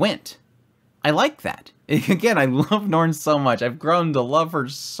 she just went. I like that. Again, I love Norn so much. I've grown to love her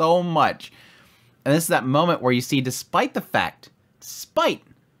so much. And this is that moment where you see, despite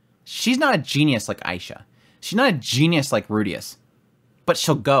she's not a genius like Aisha. She's not a genius like Rudius. But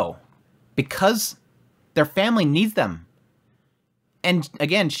she'll go. Because their family needs them. And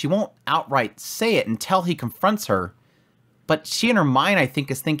again, she won't outright say it until he confronts her. But she in her mind, I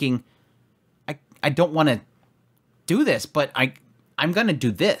think, is thinking, I don't want to do this, but I'm going to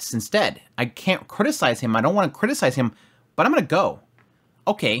do this instead. I can't criticize him. I don't want to criticize him, but I'm going to go.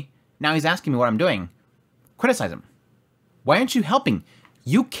 Okay, now he's asking me what I'm doing. Criticize him. Why aren't you helping?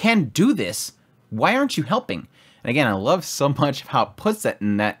 You can do this. Why aren't you helping? And again, I love so much how it puts it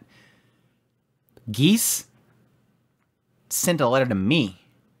in that Geese sent a letter to me,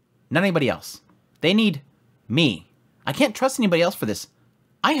 not anybody else. They need me. I can't trust anybody else for this.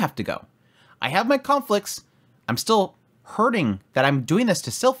 I have to go. I have my conflicts. I'm still hurting that I'm doing this to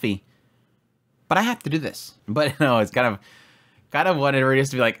Sylphie, but I have to do this. But no, it's kind of wanted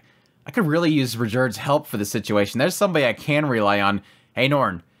Rudius to be like, I could really use Rajurd's help for the situation. There's somebody I can rely on. Hey,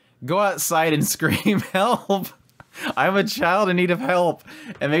 Norn, go outside and scream, help. I'm a child in need of help.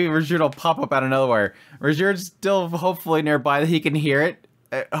 And maybe Rajurd will pop up out of nowhere. Rajurd's still hopefully nearby that he can hear it.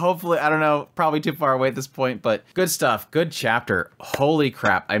 Hopefully, I don't know, probably too far away at this point, but good stuff. Good chapter. Holy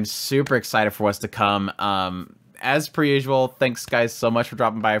crap. I'm super excited for what's to come. As per usual, thanks guys so much for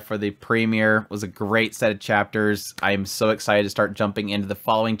dropping by for the premiere. It was a great set of chapters. I'm so excited to start jumping into the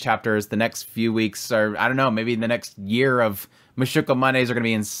following chapters. The next few weeks, or I don't know, maybe the next year of Mushoku Mondays are going to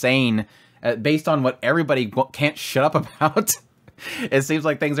be insane. Based on what everybody can't shut up about. It seems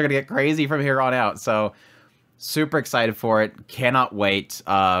like things are going to get crazy from here on out. So super excited for it. Cannot wait.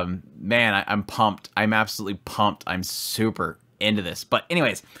 Man, I'm pumped. I'm absolutely pumped. I'm super into this. But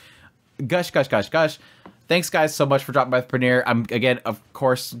anyways, gush. Thanks, guys, so much for dropping by the premiere. I'm, again, of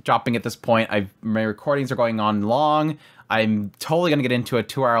course, dropping at this point. My recordings are going on long. I'm totally going to get into a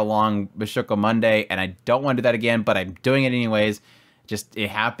 2-hour-long Mushoku Monday, and I don't want to do that again, but I'm doing it anyways. Just, it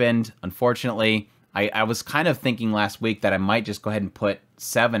happened, unfortunately. I was kind of thinking last week that I might just go ahead and put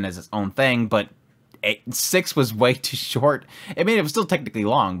 7 as its own thing, but 6 was way too short. I mean, it was still technically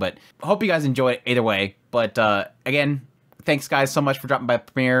long, but I hope you guys enjoy it either way. But, again, thanks, guys, so much for dropping by the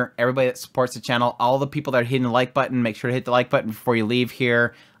premiere. Everybody that supports the channel, all the people that are hitting the like button, make sure to hit the like button before you leave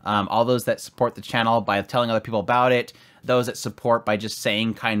here. All those that support the channel by telling other people about it. Those that support by just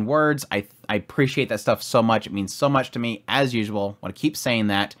saying kind words. I appreciate that stuff so much. It means so much to me, as usual. I want to keep saying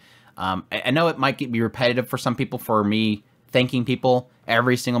that. I know it might be repetitive for some people, for me thanking people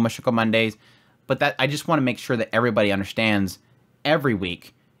every single Mushoku Mondays, but that I just want to make sure that everybody understands every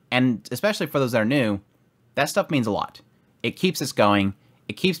week, and especially for those that are new, that stuff means a lot. It keeps us going.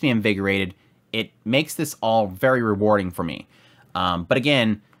 It keeps me invigorated. It makes this all very rewarding for me. But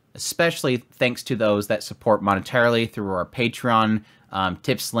again, especially thanks to those that support monetarily through our Patreon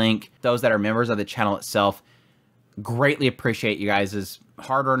tips link, those that are members of the channel itself. Greatly appreciate you guys'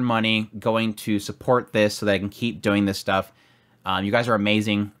 hard-earned money going to support this so that I can keep doing this stuff. You guys are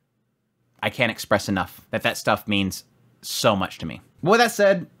amazing. I can't express enough that stuff means so much to me. With that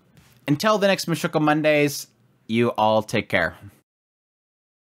said, until the next Mushoku Mondays, you all take care.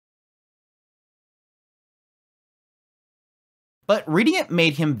 But reading it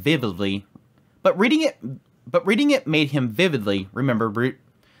made him vividly remember,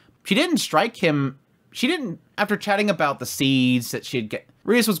 she didn't strike him. She didn't, after chatting about the seeds that she'd get.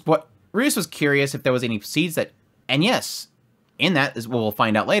 Rudius was curious if there was any seeds that, and yes, in that, as we'll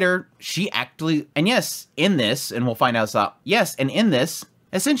find out later, she actually, and yes, in this, and we'll find out, yes, and in this,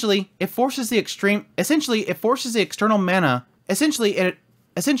 essentially, it forces the external mana, it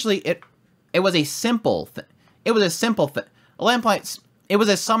was a simple thing. It was a simple thing. Lamplights, it was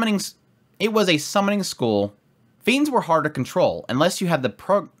a summoning school. Fiends were hard to control, unless you had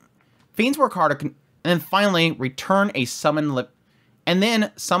the Fiends work hard to, and then finally return a and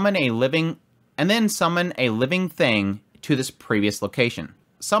then summon a living thing to this previous location.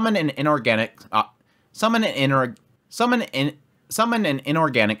 Summon an inorganic. Oh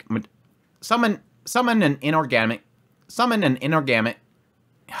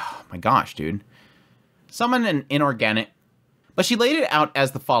my gosh, dude. Summon an inorganic. But she laid it out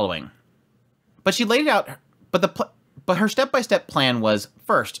as the following. But her step-by-step plan was,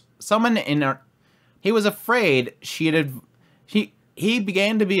 first, summon he was afraid he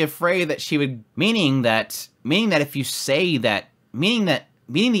began to be afraid that she would, meaning that if you say that, meaning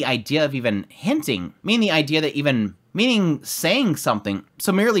the idea of even hinting, meaning saying something,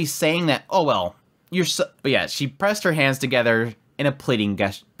 so merely saying that, oh well, You're so, but yeah, she pressed her hands together in a pleading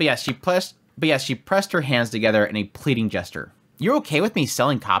gesture. But yeah, she pressed her hands together in a pleading gesture. You're okay with me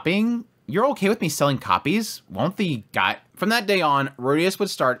selling copying? You're okay with me selling copies? Won't the guy... From that day on, Rudius would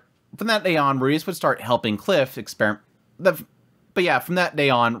start helping Cliff experiment... But yeah, from that day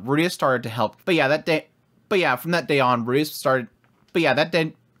on, Rudius started to help... But yeah, from that day on,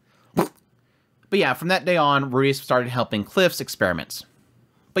 Rudius started helping Cliff's experiments.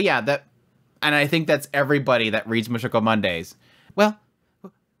 But yeah, and I think that's everybody that reads Mushoku Mondays. Well,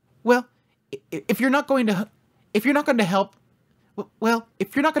 if you're not going to help,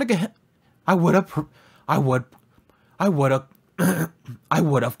 I would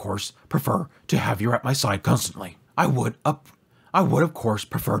of course prefer to have you at my side constantly. I would of course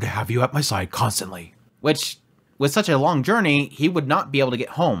prefer to have you at my side constantly. Which, with such a long journey, he would not be able to get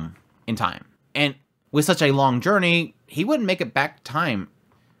home in time. And with such a long journey, he wouldn't make it back time.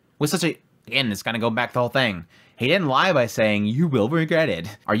 Again, it's gonna go back the whole thing. He didn't lie by saying, you will regret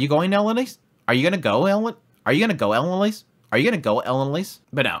it. Are you going, Elise? Are you gonna go, Ellen? Are you gonna go, Elise? Are you gonna go, Elise?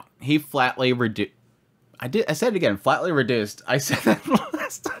 But no, he flatly reduced. I said it again, flatly reduced. I said that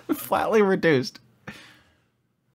last time, flatly reduced.